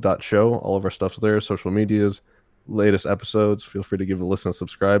 smallstuff.show, all of our stuff's there, social medias, latest episodes, feel free to give it a listen and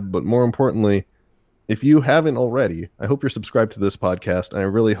subscribe. But more importantly, if you haven't already, I hope you're subscribed to this podcast, and I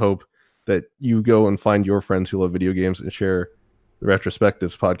really hope that you go and find your friends who love video games and share the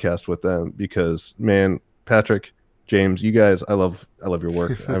Retrospectives podcast with them, because, man, Patrick, James, you guys, I love your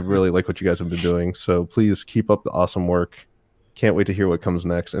work. I really like what you guys have been doing, so please keep up the awesome work. Can't wait to hear what comes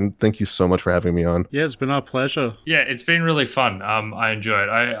next, and thank you so much for having me on. Yeah, it's been our pleasure. Yeah, it's been really fun. I enjoy it.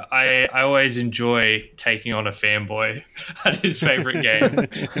 I always enjoy taking on a fanboy at his favorite game.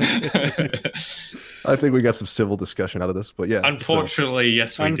 I think we got some civil discussion out of this, but yeah. Unfortunately,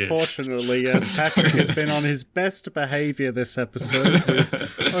 yes, we did. Unfortunately, yes. Patrick has been on his best behavior this episode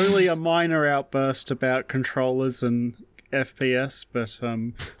with only a minor outburst about controllers and FPS, but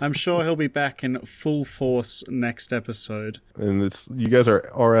I'm sure he'll be back in full force next episode. And you guys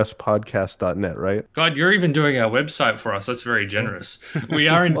are rspodcast.net, right? God, you're even doing our website for us. That's very generous. We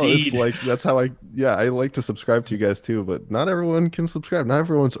are indeed. Well, it's like, that's how I like to subscribe to you guys too, but not everyone can subscribe. Not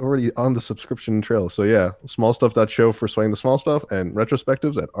everyone's already on the subscription trail. So yeah, smallstuff.show for Swaying the Small Stuff, and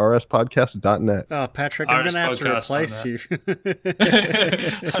retrospectives at rspodcast.net. Oh, Patrick, I'm going to have to replace you.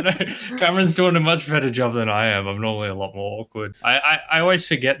 I know. Cameron's doing a much better job than I am. I'm normally a lot more awkward. I always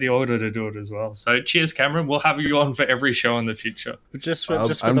forget the order to do it as well. So cheers, Cameron. We'll have you on for every show in the future. Just for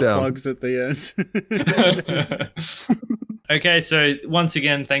the down. Plugs at the end. Okay, so once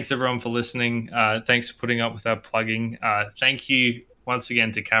again, thanks everyone for listening. Thanks for putting up with our plugging. Thank you once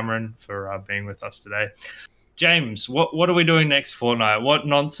again to Cameron for being with us today. James, what are we doing next fortnight? What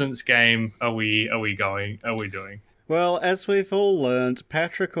nonsense game are we doing? Well, as we've all learned,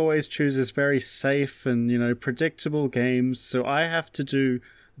 Patrick always chooses very safe and, predictable games, so I have to do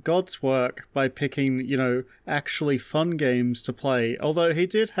God's work by picking, actually fun games to play. Although he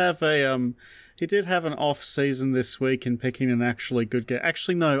did have an off season this week in picking an actually good game.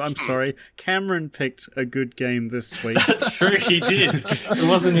 Actually, no, I'm sorry. Cameron picked a good game this week. That's true, he did. It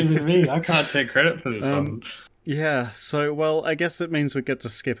wasn't even me. I can't take credit for this one. Yeah, so, well, I guess it means we get to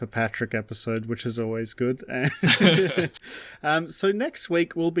skip a Patrick episode, which is always good. So next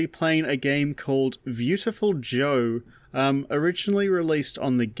week we'll be playing a game called Viewtiful Joe, originally released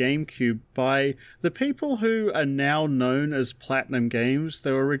on the GameCube by the people who are now known as Platinum Games.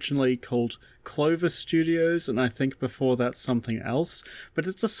 They were originally called Clover Studios, and I think before that something else. But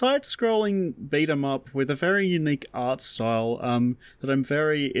it's a side-scrolling beat-em-up with a very unique art style that I'm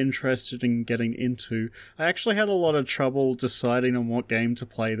very interested in getting into. I actually had a lot of trouble deciding on what game to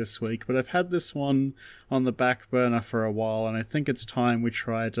play this week, but I've had this one on the back burner for a while, and I think it's time we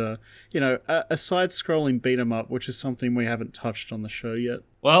tried a side-scrolling beat-em-up, which is something we haven't touched on the show yet.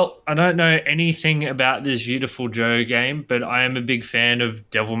 Well, I don't know anything about this Viewtiful Joe game, but I am a big fan of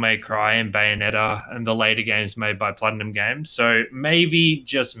Devil May Cry and Bayonetta and the later games made by Platinum Games. So maybe,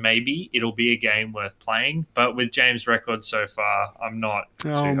 just maybe, it'll be a game worth playing. But with James' record so far, I'm not too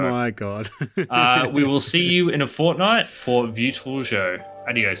Oh my god. We will see you in a fortnight for Viewtiful Joe.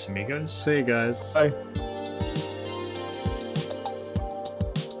 Adios, amigos. See you guys. Bye.